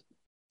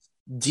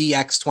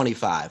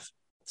 DX25.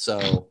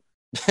 So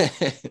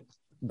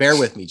bear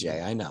with me,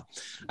 Jay. I know.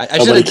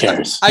 Nobody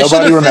cares.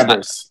 Nobody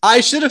remembers.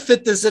 I should have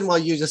fit this in while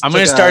you just. I'm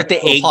going to start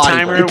the 8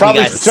 timer. We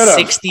got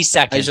 60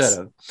 seconds. I should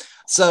have.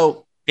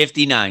 So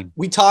 59.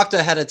 We talked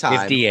ahead of time.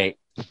 58.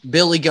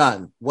 Billy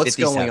Gunn, what's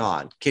 57. going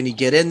on? Can he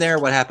get in there?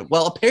 What happened?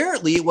 Well,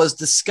 apparently it was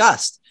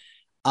discussed.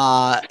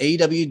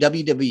 AEW,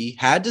 WWE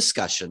had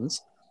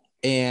discussions,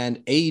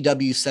 and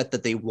AEW said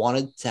that they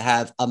wanted to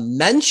have a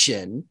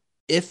mention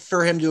if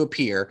for him to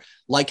appear,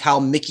 like how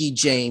Mickie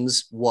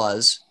James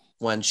was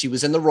when she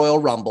was in the Royal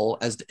Rumble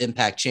as the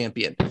Impact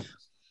champion.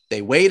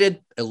 They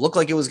waited. It looked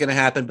like it was going to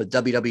happen, but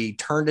WWE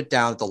turned it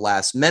down at the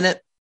last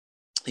minute.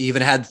 They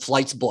even had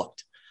flights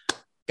booked.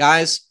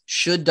 Guys,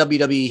 should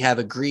WWE have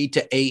agreed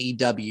to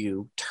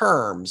AEW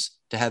terms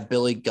to have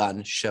Billy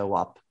Gunn show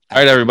up? All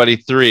right, everybody.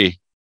 3,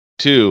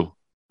 2,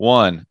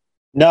 1.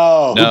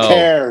 No. Who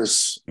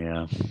cares?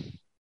 Yeah.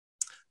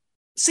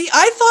 See,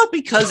 I thought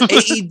because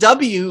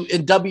AEW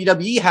and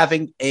WWE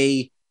having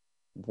a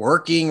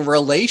working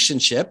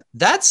relationship,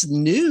 that's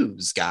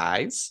news,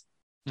 guys.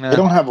 They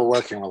don't have a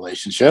working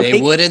relationship. They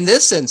would in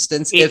this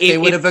instance if they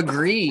would have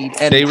agreed.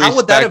 And how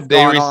would that have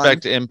gone? They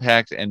respect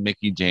Impact and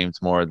Mickie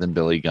James more than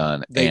Billy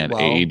Gunn and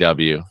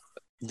AEW.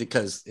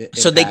 Because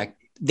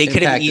they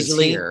could have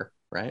easily here,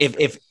 right?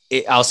 If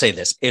I'll say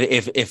this,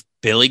 if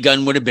Billy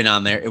Gunn would have been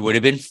on there, it would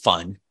have been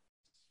fun.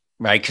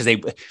 Right, because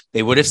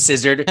they would have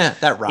scissored.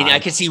 That right. I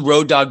could see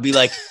Road Dogg be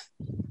like,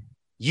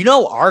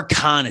 our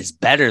con is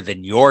better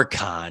than your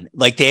con.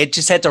 Like they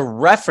just had to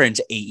reference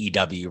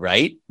AEW,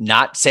 right?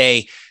 Not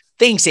say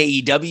thanks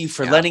AEW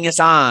for letting us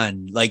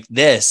on like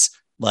this.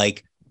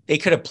 Like they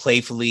could have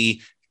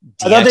playfully.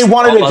 I thought they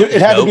wanted to do.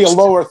 It had to be a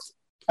lower.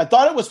 I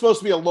thought it was supposed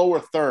to be a lower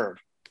third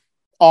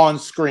on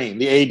screen.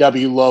 The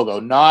AEW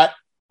logo, not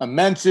a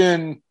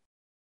mention.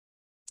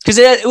 Because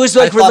it was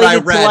like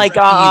related to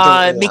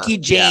like Mickie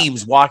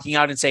James walking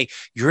out and say,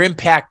 "You're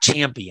Impact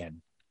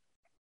champion."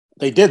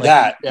 They did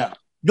that, yeah.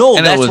 No,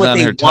 and that's what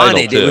they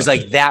wanted. It was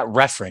like that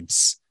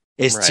reference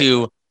is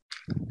to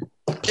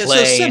play. It's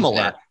so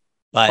similar.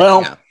 But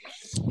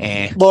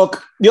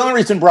look, the only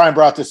reason Brian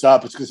brought this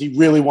up is because he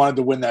really wanted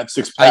to win that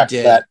 6-pack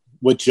bet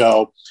with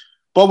Joe.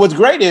 But what's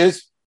great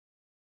is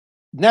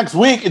next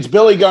week it's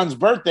Billy Gunn's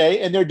birthday,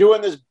 and they're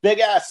doing this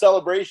big ass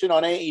celebration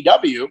on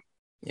AEW.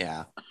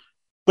 Yeah.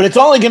 But it's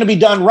only going to be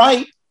done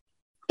right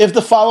if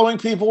the following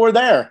people were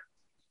there.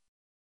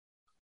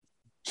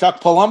 Chuck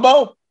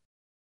Palumbo.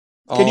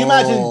 Can you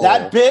imagine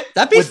that bit?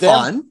 That'd be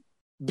fun. Them?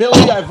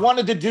 Billy, I've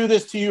wanted to do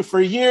this to you for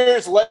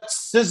years. Let's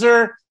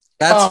scissor.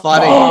 That's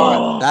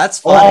funny. That's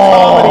funny.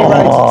 Comedy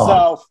writes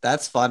itself.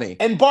 That's funny.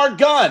 And Bart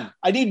Gunn.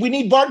 We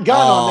need Bart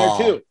Gunn on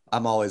there too.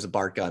 I'm always a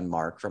Bart Gunn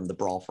mark from the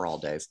Brawl for All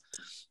days.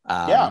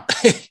 Yeah.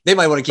 They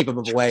might want to keep him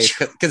away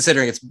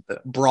considering it's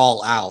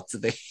Brawl Out.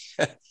 They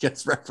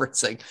just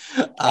referencing.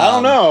 I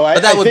don't know.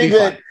 But that would be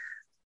fun.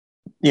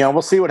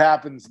 We'll see what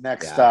happens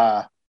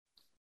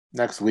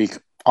next week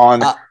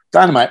on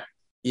Dynamite.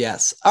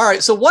 Yes. All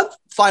right. So one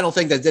final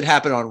thing that did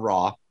happen on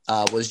Raw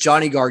was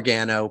Johnny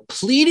Gargano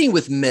pleading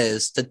with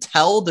Miz to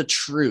tell the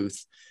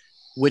truth,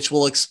 which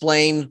will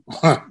explain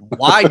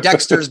why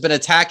Dexter's been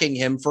attacking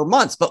him for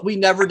months. But we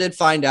never did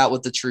find out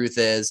what the truth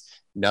is.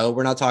 No,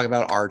 we're not talking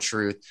about our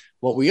truth.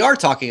 What we are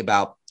talking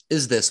about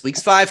is this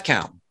week's 5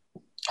 count.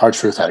 Our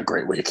truth had a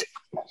great week.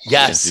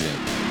 Yes.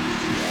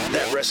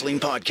 That Wrestling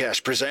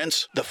Podcast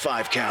presents the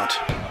 5 count.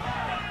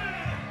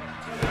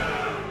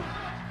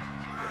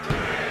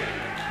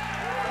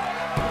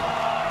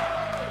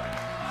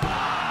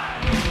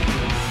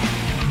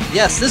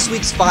 Yes, this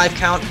week's 5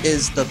 count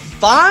is the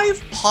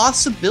 5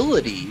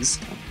 possibilities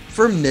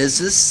for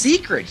Miz's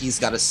secret. He's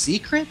got a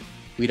secret.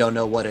 We don't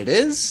know what it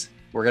is.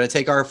 We're going to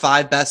take our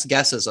 5 best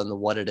guesses on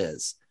what it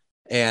is.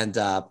 And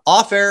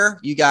off air,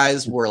 you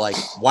guys were like,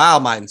 wow,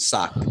 mine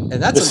suck.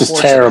 And that's this is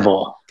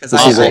terrible. Because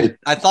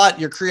I thought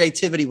your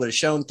creativity would have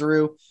shown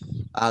through.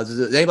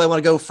 Does anybody want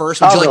to go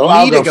first? Would you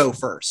like me to go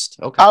first?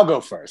 Okay. I'll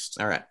go first.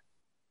 All right.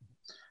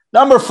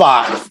 Number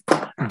 5.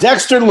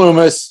 Dexter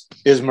Lumis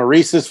is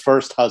Maurice's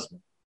first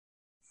husband.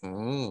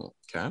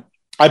 Okay.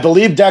 I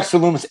believe Dexter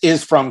Lumis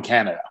is from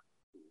Canada.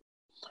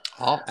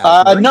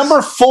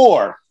 Number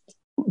 4.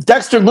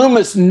 Dexter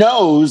Lumis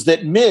knows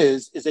that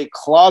Miz is a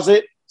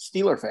closet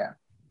Steeler fan.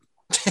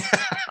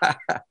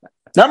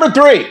 Number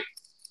 3.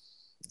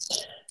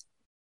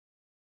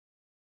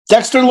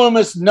 Dexter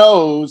Lumis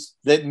knows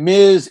that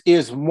Miz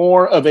is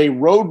more of a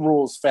Road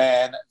Rules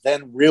fan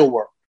than Real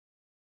World.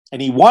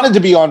 And he wanted to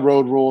be on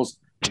Road Rules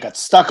and got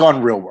stuck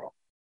on Real World.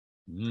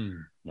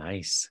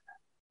 Nice.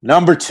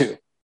 Number 2.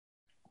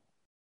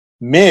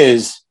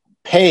 Miz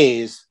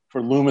pays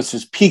for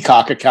Loomis's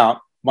Peacock account,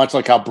 much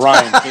like how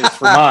Brian pays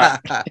for mine.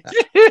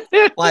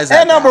 Why is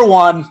that? And number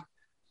 1,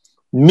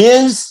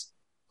 Miz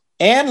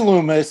and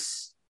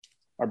Lumis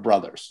are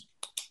brothers.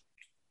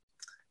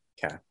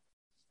 Okay.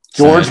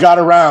 George got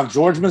around.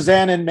 George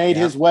Mizanin made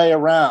his way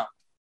around.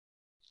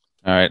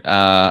 All right.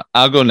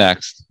 I'll go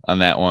next on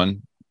that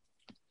one.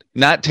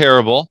 Not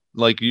terrible.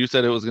 Like you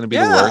said, it was going to be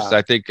the worst.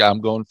 I think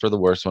I'm going for the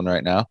worst one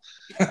right now.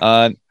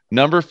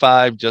 Number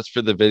 5, just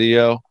for the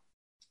video.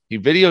 He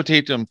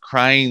videotaped him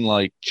crying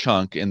like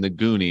Chunk in the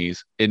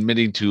Goonies,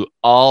 admitting to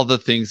all the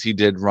things he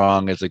did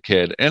wrong as a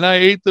kid. And I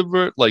ate the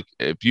bird. Like,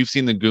 if you've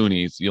seen the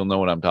Goonies, you'll know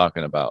what I'm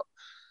talking about.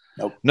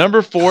 Nope.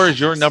 Number 4 is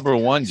your number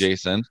 1,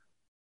 Jason.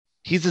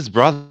 He's his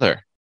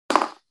brother.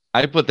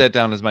 I put that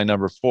down as my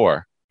number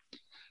 4.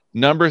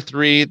 Number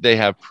 3, they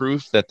have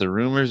proof that the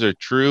rumors are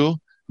true.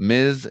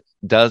 Miz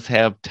does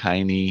have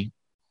tiny.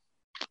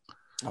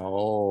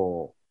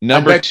 Oh.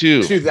 Number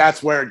 2.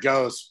 That's where it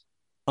goes.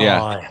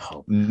 Yeah.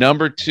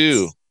 Number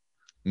 2,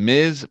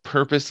 Miz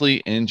purposely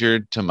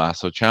injured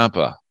Tommaso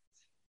Ciampa.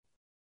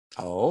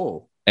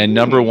 Oh. And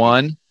number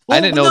 1,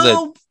 I didn't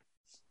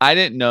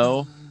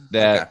know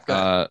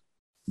that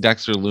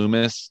Dexter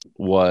Lumis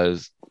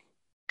was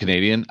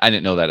Canadian. I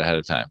didn't know that ahead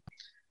of time.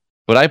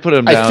 But I put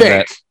him down.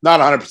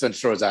 Not 100%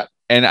 sure is that.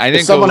 And I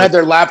think if someone had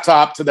their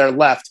laptop to their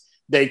left,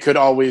 they could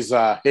always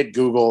hit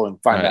Google and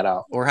find that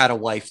out. Or had a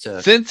wife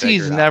to. Since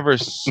he's never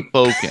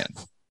spoken,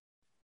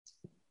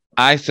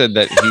 I said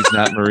that he's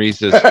not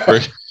Maurice's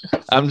first.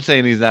 I'm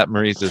saying he's not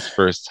Maurice's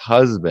first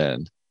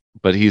husband,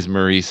 but he's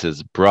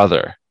Maurice's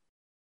brother.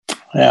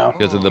 Yeah,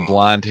 because of the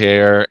blonde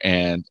hair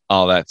and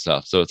all that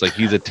stuff. So it's like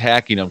he's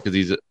attacking him because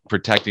he's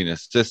protecting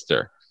his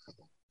sister.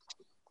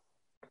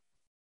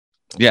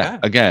 Okay. Yeah,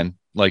 again,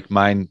 like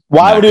mine.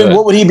 What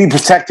would he be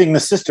protecting the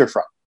sister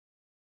from?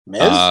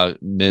 Miz?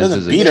 Miz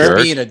is a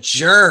jerk. Being a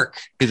jerk.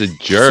 He's a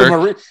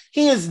jerk.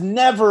 He is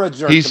never a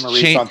jerk to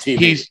Maurice on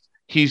TV.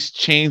 He's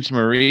changed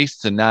Maurice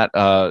to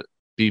not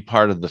be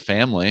part of the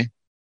family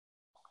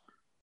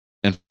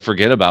and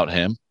forget about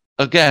him.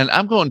 Again,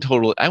 I went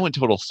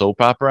total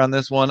soap opera on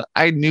this one.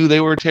 I knew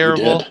they were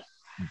terrible,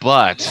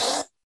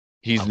 but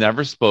he's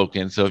never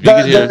spoken. So if you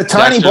could hear the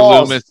tiny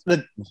balls,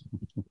 Loomis,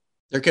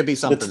 there could be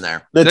something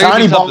there. The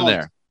tiny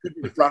balls could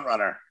be the front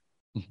runner.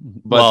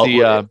 But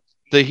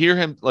to hear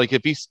him, like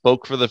if he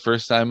spoke for the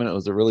first time and it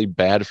was a really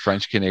bad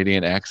French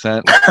Canadian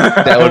accent,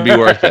 that would be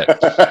worth it.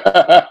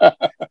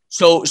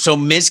 So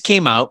Miz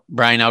came out,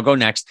 Brian, I'll go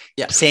next,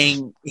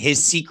 saying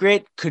his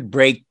secret could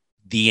break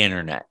the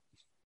internet.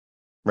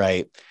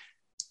 Right.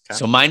 Okay.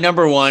 So my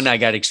number 1, I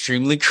got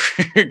extremely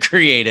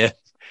creative.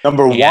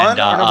 Number 1 or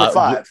number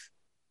 5?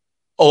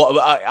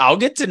 I'll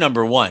get to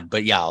number 1,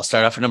 but I'll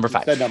start off at number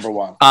 5. You said number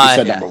 1. You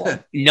said number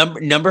 1.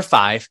 Number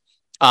 5.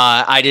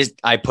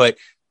 I put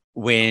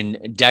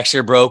when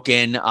Dexter broke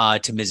in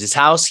to Miz's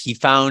house, he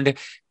found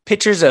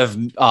pictures of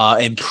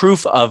and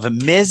proof of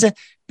Miz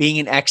being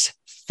an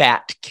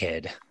ex-fat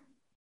kid.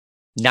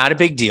 Not a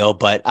big deal,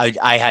 but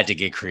I had to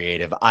get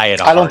creative. I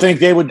don't think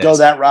they would go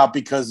that route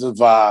because of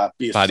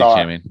be a body star.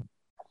 Shaming.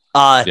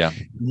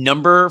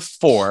 Number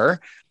 4,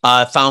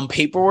 found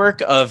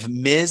paperwork of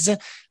Miz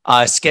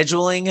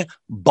scheduling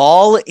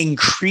ball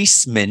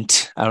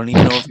increasement. I don't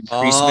even know if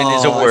increasement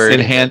is a word.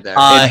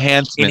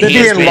 Enhancement.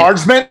 The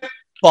enlargement?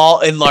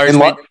 Ball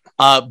enlargement.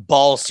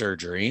 Ball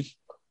surgery.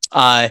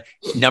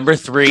 Number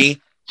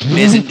 3,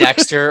 Miz and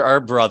Dexter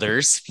are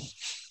brothers.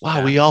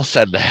 Wow, we all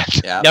said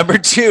that. Yeah. Number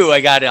 2,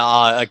 I got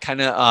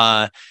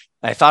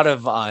I thought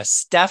of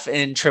Steph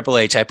and Triple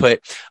H. I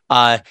put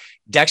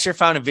Dexter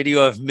found a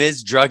video of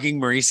Miz drugging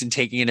Maurice and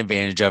taking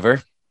advantage of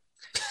her.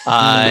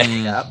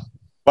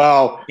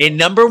 Well, in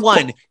number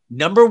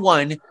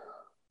one,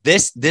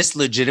 this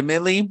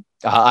legitimately,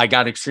 I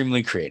got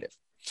extremely creative.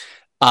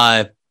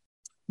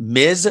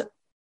 Miz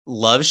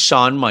loves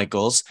Shawn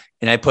Michaels,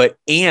 and I put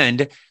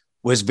and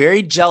was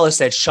very jealous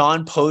that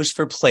Shawn posed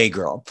for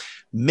Playgirl.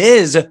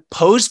 Miz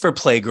posed for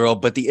Playgirl,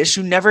 but the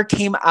issue never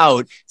came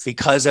out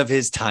because of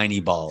his tiny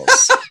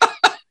balls.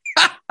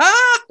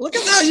 Look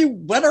at how you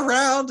went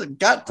around and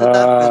got to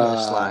that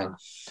finish line.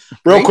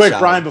 Real quick,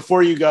 Brian,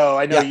 before you go,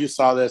 I know you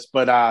saw this,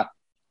 but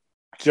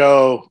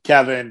Joe,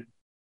 Kevin,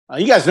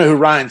 you guys know who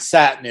Ryan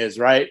Satin is,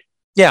 right?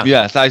 Yeah.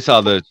 Yes, I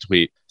saw the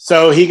tweet.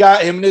 So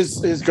him and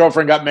his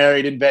girlfriend got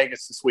married in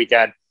Vegas this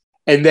weekend.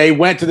 And they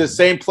went to the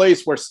same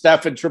place where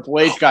Steph and Triple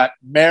H got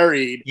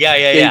married.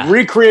 They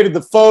recreated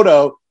the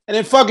photo, and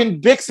then fucking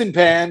Bixen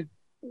Pan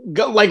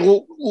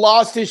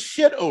lost his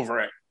shit over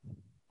it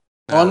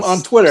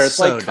on Twitter. It's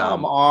so like,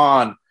 come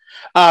on.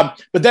 But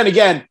then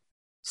again,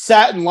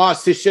 Satin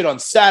lost his shit on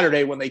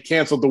Saturday when they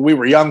canceled the We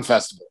Were Young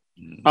festival.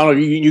 I don't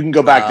know. You can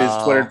go back to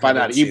his Twitter and find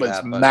out. He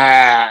was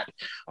mad.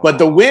 But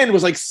the wind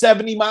was like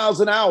 70 miles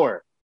an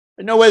hour.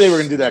 There's no way they were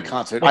going to do that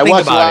concert. I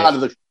watched a lot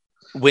of the.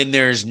 When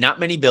there's not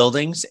many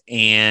buildings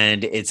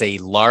and it's a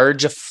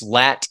large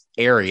flat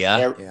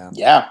area.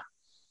 Yeah.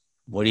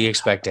 What do you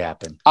expect to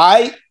happen?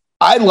 I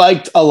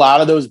liked a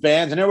lot of those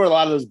bands. And there were a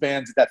lot of those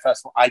bands at that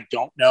festival. I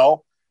don't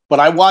know, but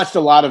I watched a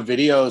lot of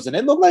videos and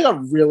it looked like a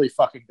really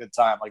fucking good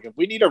time. Like if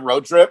we need a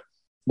road trip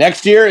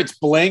next year, it's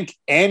Blink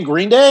and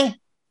Green Day.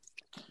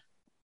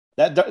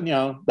 That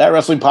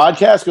wrestling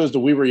podcast goes to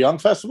We Were Young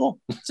Festival.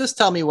 Just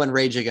tell me when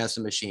Rage Against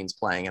the Machine's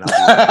playing and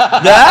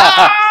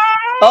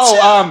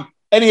I'll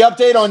be Any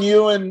update on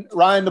you and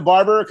Ryan the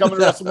Barber coming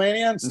to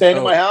WrestleMania and staying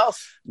in my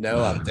house? No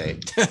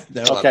update.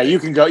 Okay, you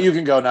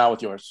can go now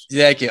with yours.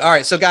 Thank you. All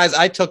right, so guys,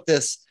 I took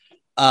this.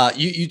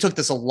 You took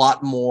this a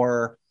lot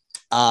more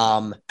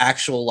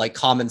actual like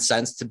common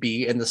sense to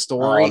be in the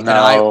story, and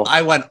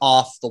I went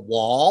off the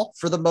wall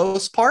for the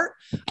most part.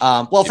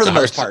 For the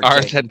most part,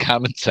 ours had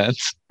common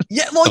sense.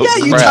 Yeah,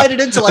 you tied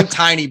it into like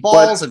tiny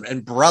balls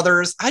and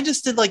brothers. I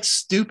just did like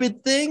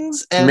stupid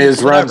things. And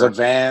Miz runs a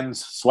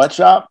Vans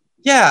sweatshop.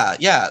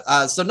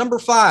 Yeah. So number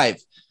 5,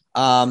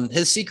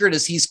 his secret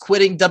is he's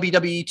quitting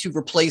WWE to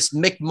replace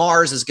Mick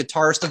Mars as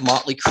guitarist of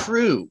Motley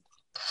Crue.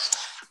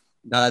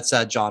 No, that's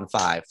John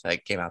 5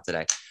 that came out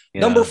today.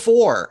 Yeah. Number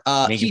 4,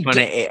 making fun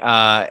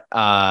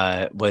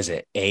of was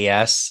it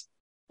AS?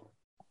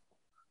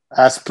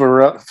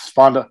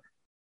 Sponda.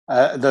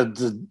 I know what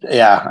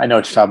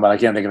you're talking about. I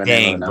can't think of the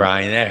name. Dang,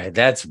 Brian,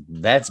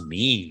 that's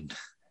mean.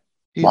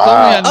 He's only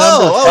on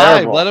number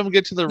 5. Let him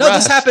get to the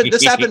rest.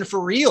 This happened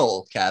for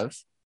real,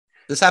 Kev.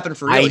 This happened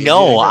for real.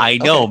 I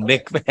know. Okay.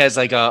 Mick has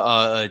like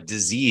a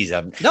disease.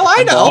 I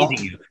know.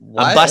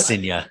 I'm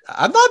busting you.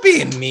 I'm not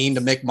being mean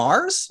to Mick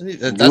Mars.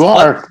 That's you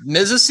are.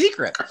 Miz's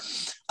secret.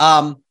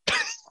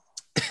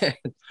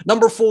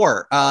 Number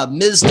 4,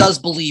 Miz does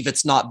believe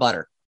it's not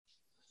butter.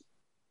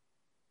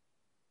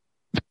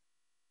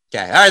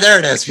 Okay. All right. There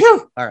it is.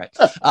 Whew. All right.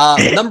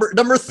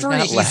 Number 3. We're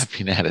not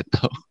laughing at it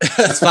though.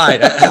 That's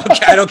fine.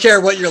 I don't care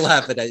what you're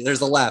laughing at.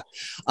 There's a laugh.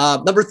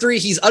 Number 3,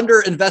 he's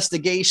under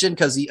investigation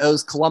because he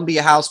owes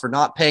Columbia House for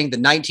not paying the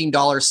 $19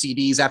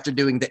 CDs after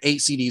doing the 8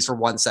 CDs for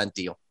 1 cent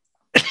deal.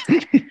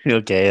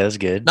 Okay, that's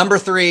good. Number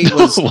 3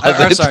 was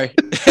I'm sorry.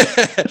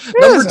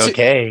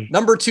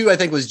 Number 2, I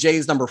think, was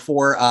Jay's number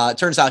 4. It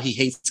turns out he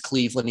hates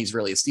Cleveland. He's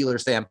really a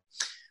Steelers fan.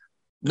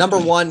 Number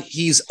 1,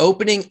 he's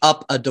opening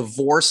up a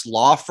divorce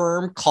law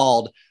firm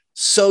called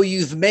So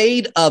You've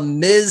Made a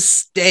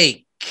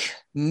Mistake.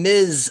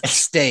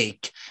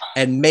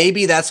 And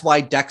maybe that's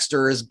why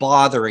Dexter is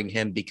bothering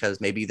him,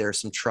 because maybe there's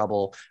some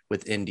trouble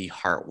with Indy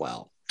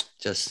Hartwell.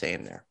 Just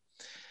saying there.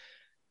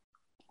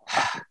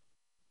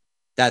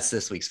 That's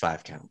this week's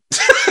 5 count.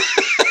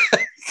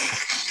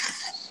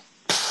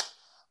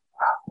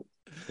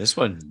 This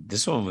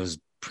one was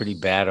pretty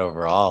bad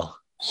overall.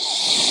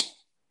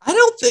 I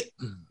don't think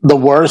the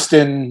worst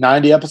in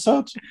 90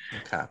 episodes.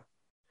 Okay.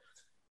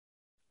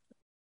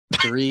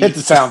 3. Hit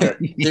the sounder.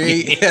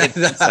 3. Hit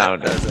the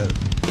sounder.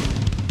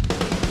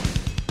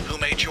 Who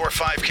made your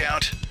 5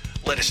 count?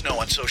 Let us know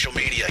on social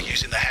media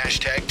using the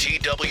hashtag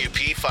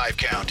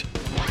TWP5count.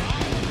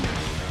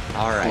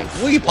 All right.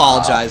 We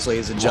apologize,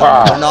 ladies and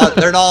gentlemen. Wow.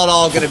 They're not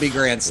all going to be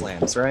grand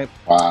slams, right?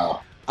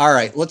 Wow. All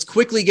right. Let's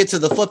quickly get to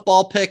the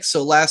football picks.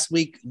 So last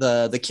week,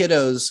 the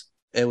kiddos,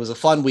 it was a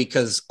fun week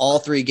because all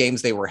 3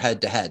 games, they were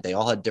head to head. They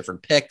all had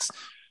different picks.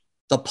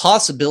 The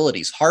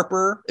possibilities,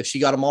 Harper, if she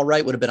got them all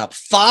right, would have been up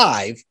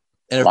 5.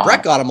 And if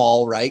Brett got them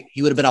all right,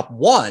 he would have been up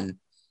 1.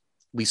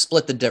 We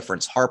split the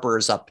difference. Harper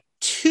is up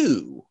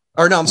 2.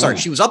 Or no, I'm sorry.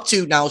 She was up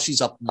 2. Now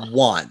she's up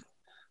 1.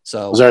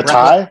 So was there a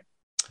tie?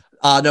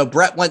 No,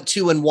 Brett went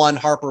 2 and 1.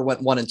 Harper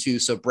went 1 and 2.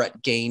 So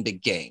Brett gained a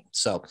game.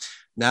 So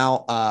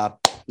now,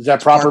 is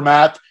that proper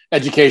math?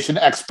 Education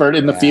expert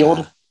in the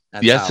field?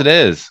 Yes, it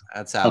is.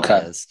 That's how it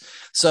is.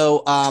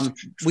 So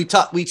we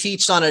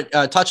touched on it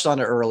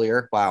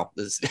earlier. Wow,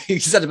 he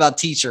said about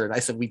teacher, and I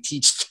said we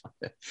teached on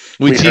it.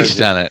 We teached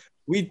on it.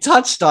 We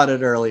touched on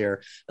it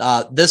earlier.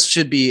 This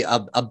should be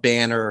a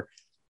banner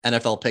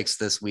NFL picks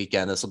this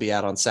weekend. This will be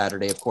out on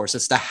Saturday, of course.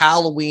 It's the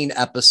Halloween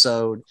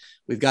episode.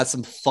 We've got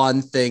some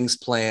fun things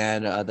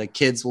planned. The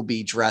kids will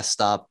be dressed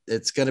up.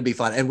 It's going to be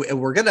fun. And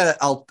we're going to,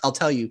 I'll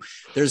tell you,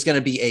 there's going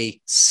to be a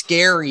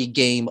scary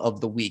game of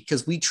the week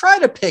because we try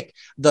to pick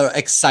the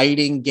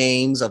exciting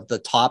games of the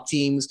top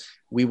teams.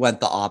 We went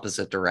the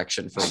opposite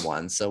direction for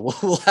one. So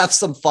we'll have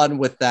some fun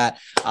with that.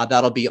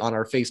 That'll be on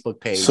our Facebook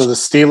page. So the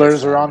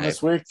Steelers are on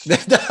this week?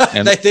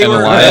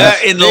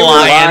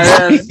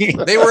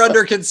 They were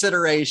under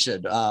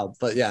consideration.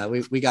 But yeah,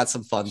 we got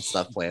some fun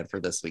stuff planned for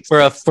this week. For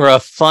a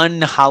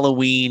fun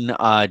Halloween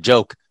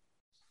joke,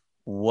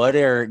 what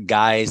are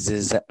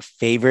guys'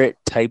 favorite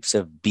types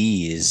of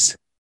bees?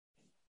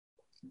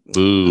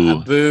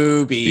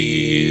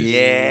 Boobies.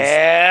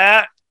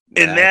 Yeah.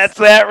 And that's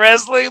That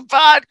Wrestling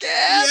Podcast.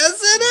 Yes,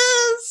 it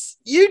is.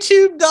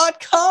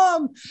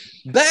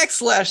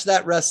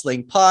 YouTube.com/That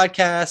Wrestling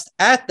Podcast,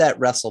 at That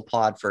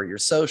WrestlePod for your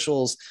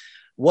socials,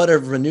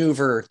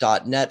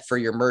 whatevermaneuver.net for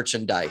your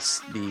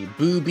merchandise. The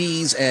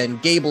Boobies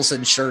and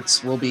Gableson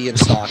shirts will be in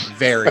stock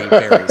very,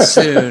 very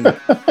soon.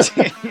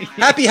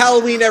 Happy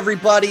Halloween,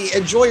 everybody.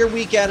 Enjoy your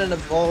weekend and,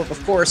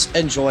 of course,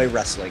 enjoy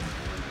wrestling.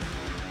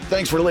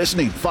 Thanks for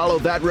listening. Follow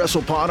That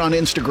WrestlePod on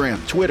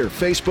Instagram, Twitter,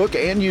 Facebook,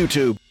 and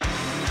YouTube.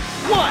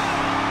 1,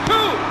 2,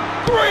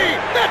 3,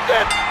 that's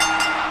it!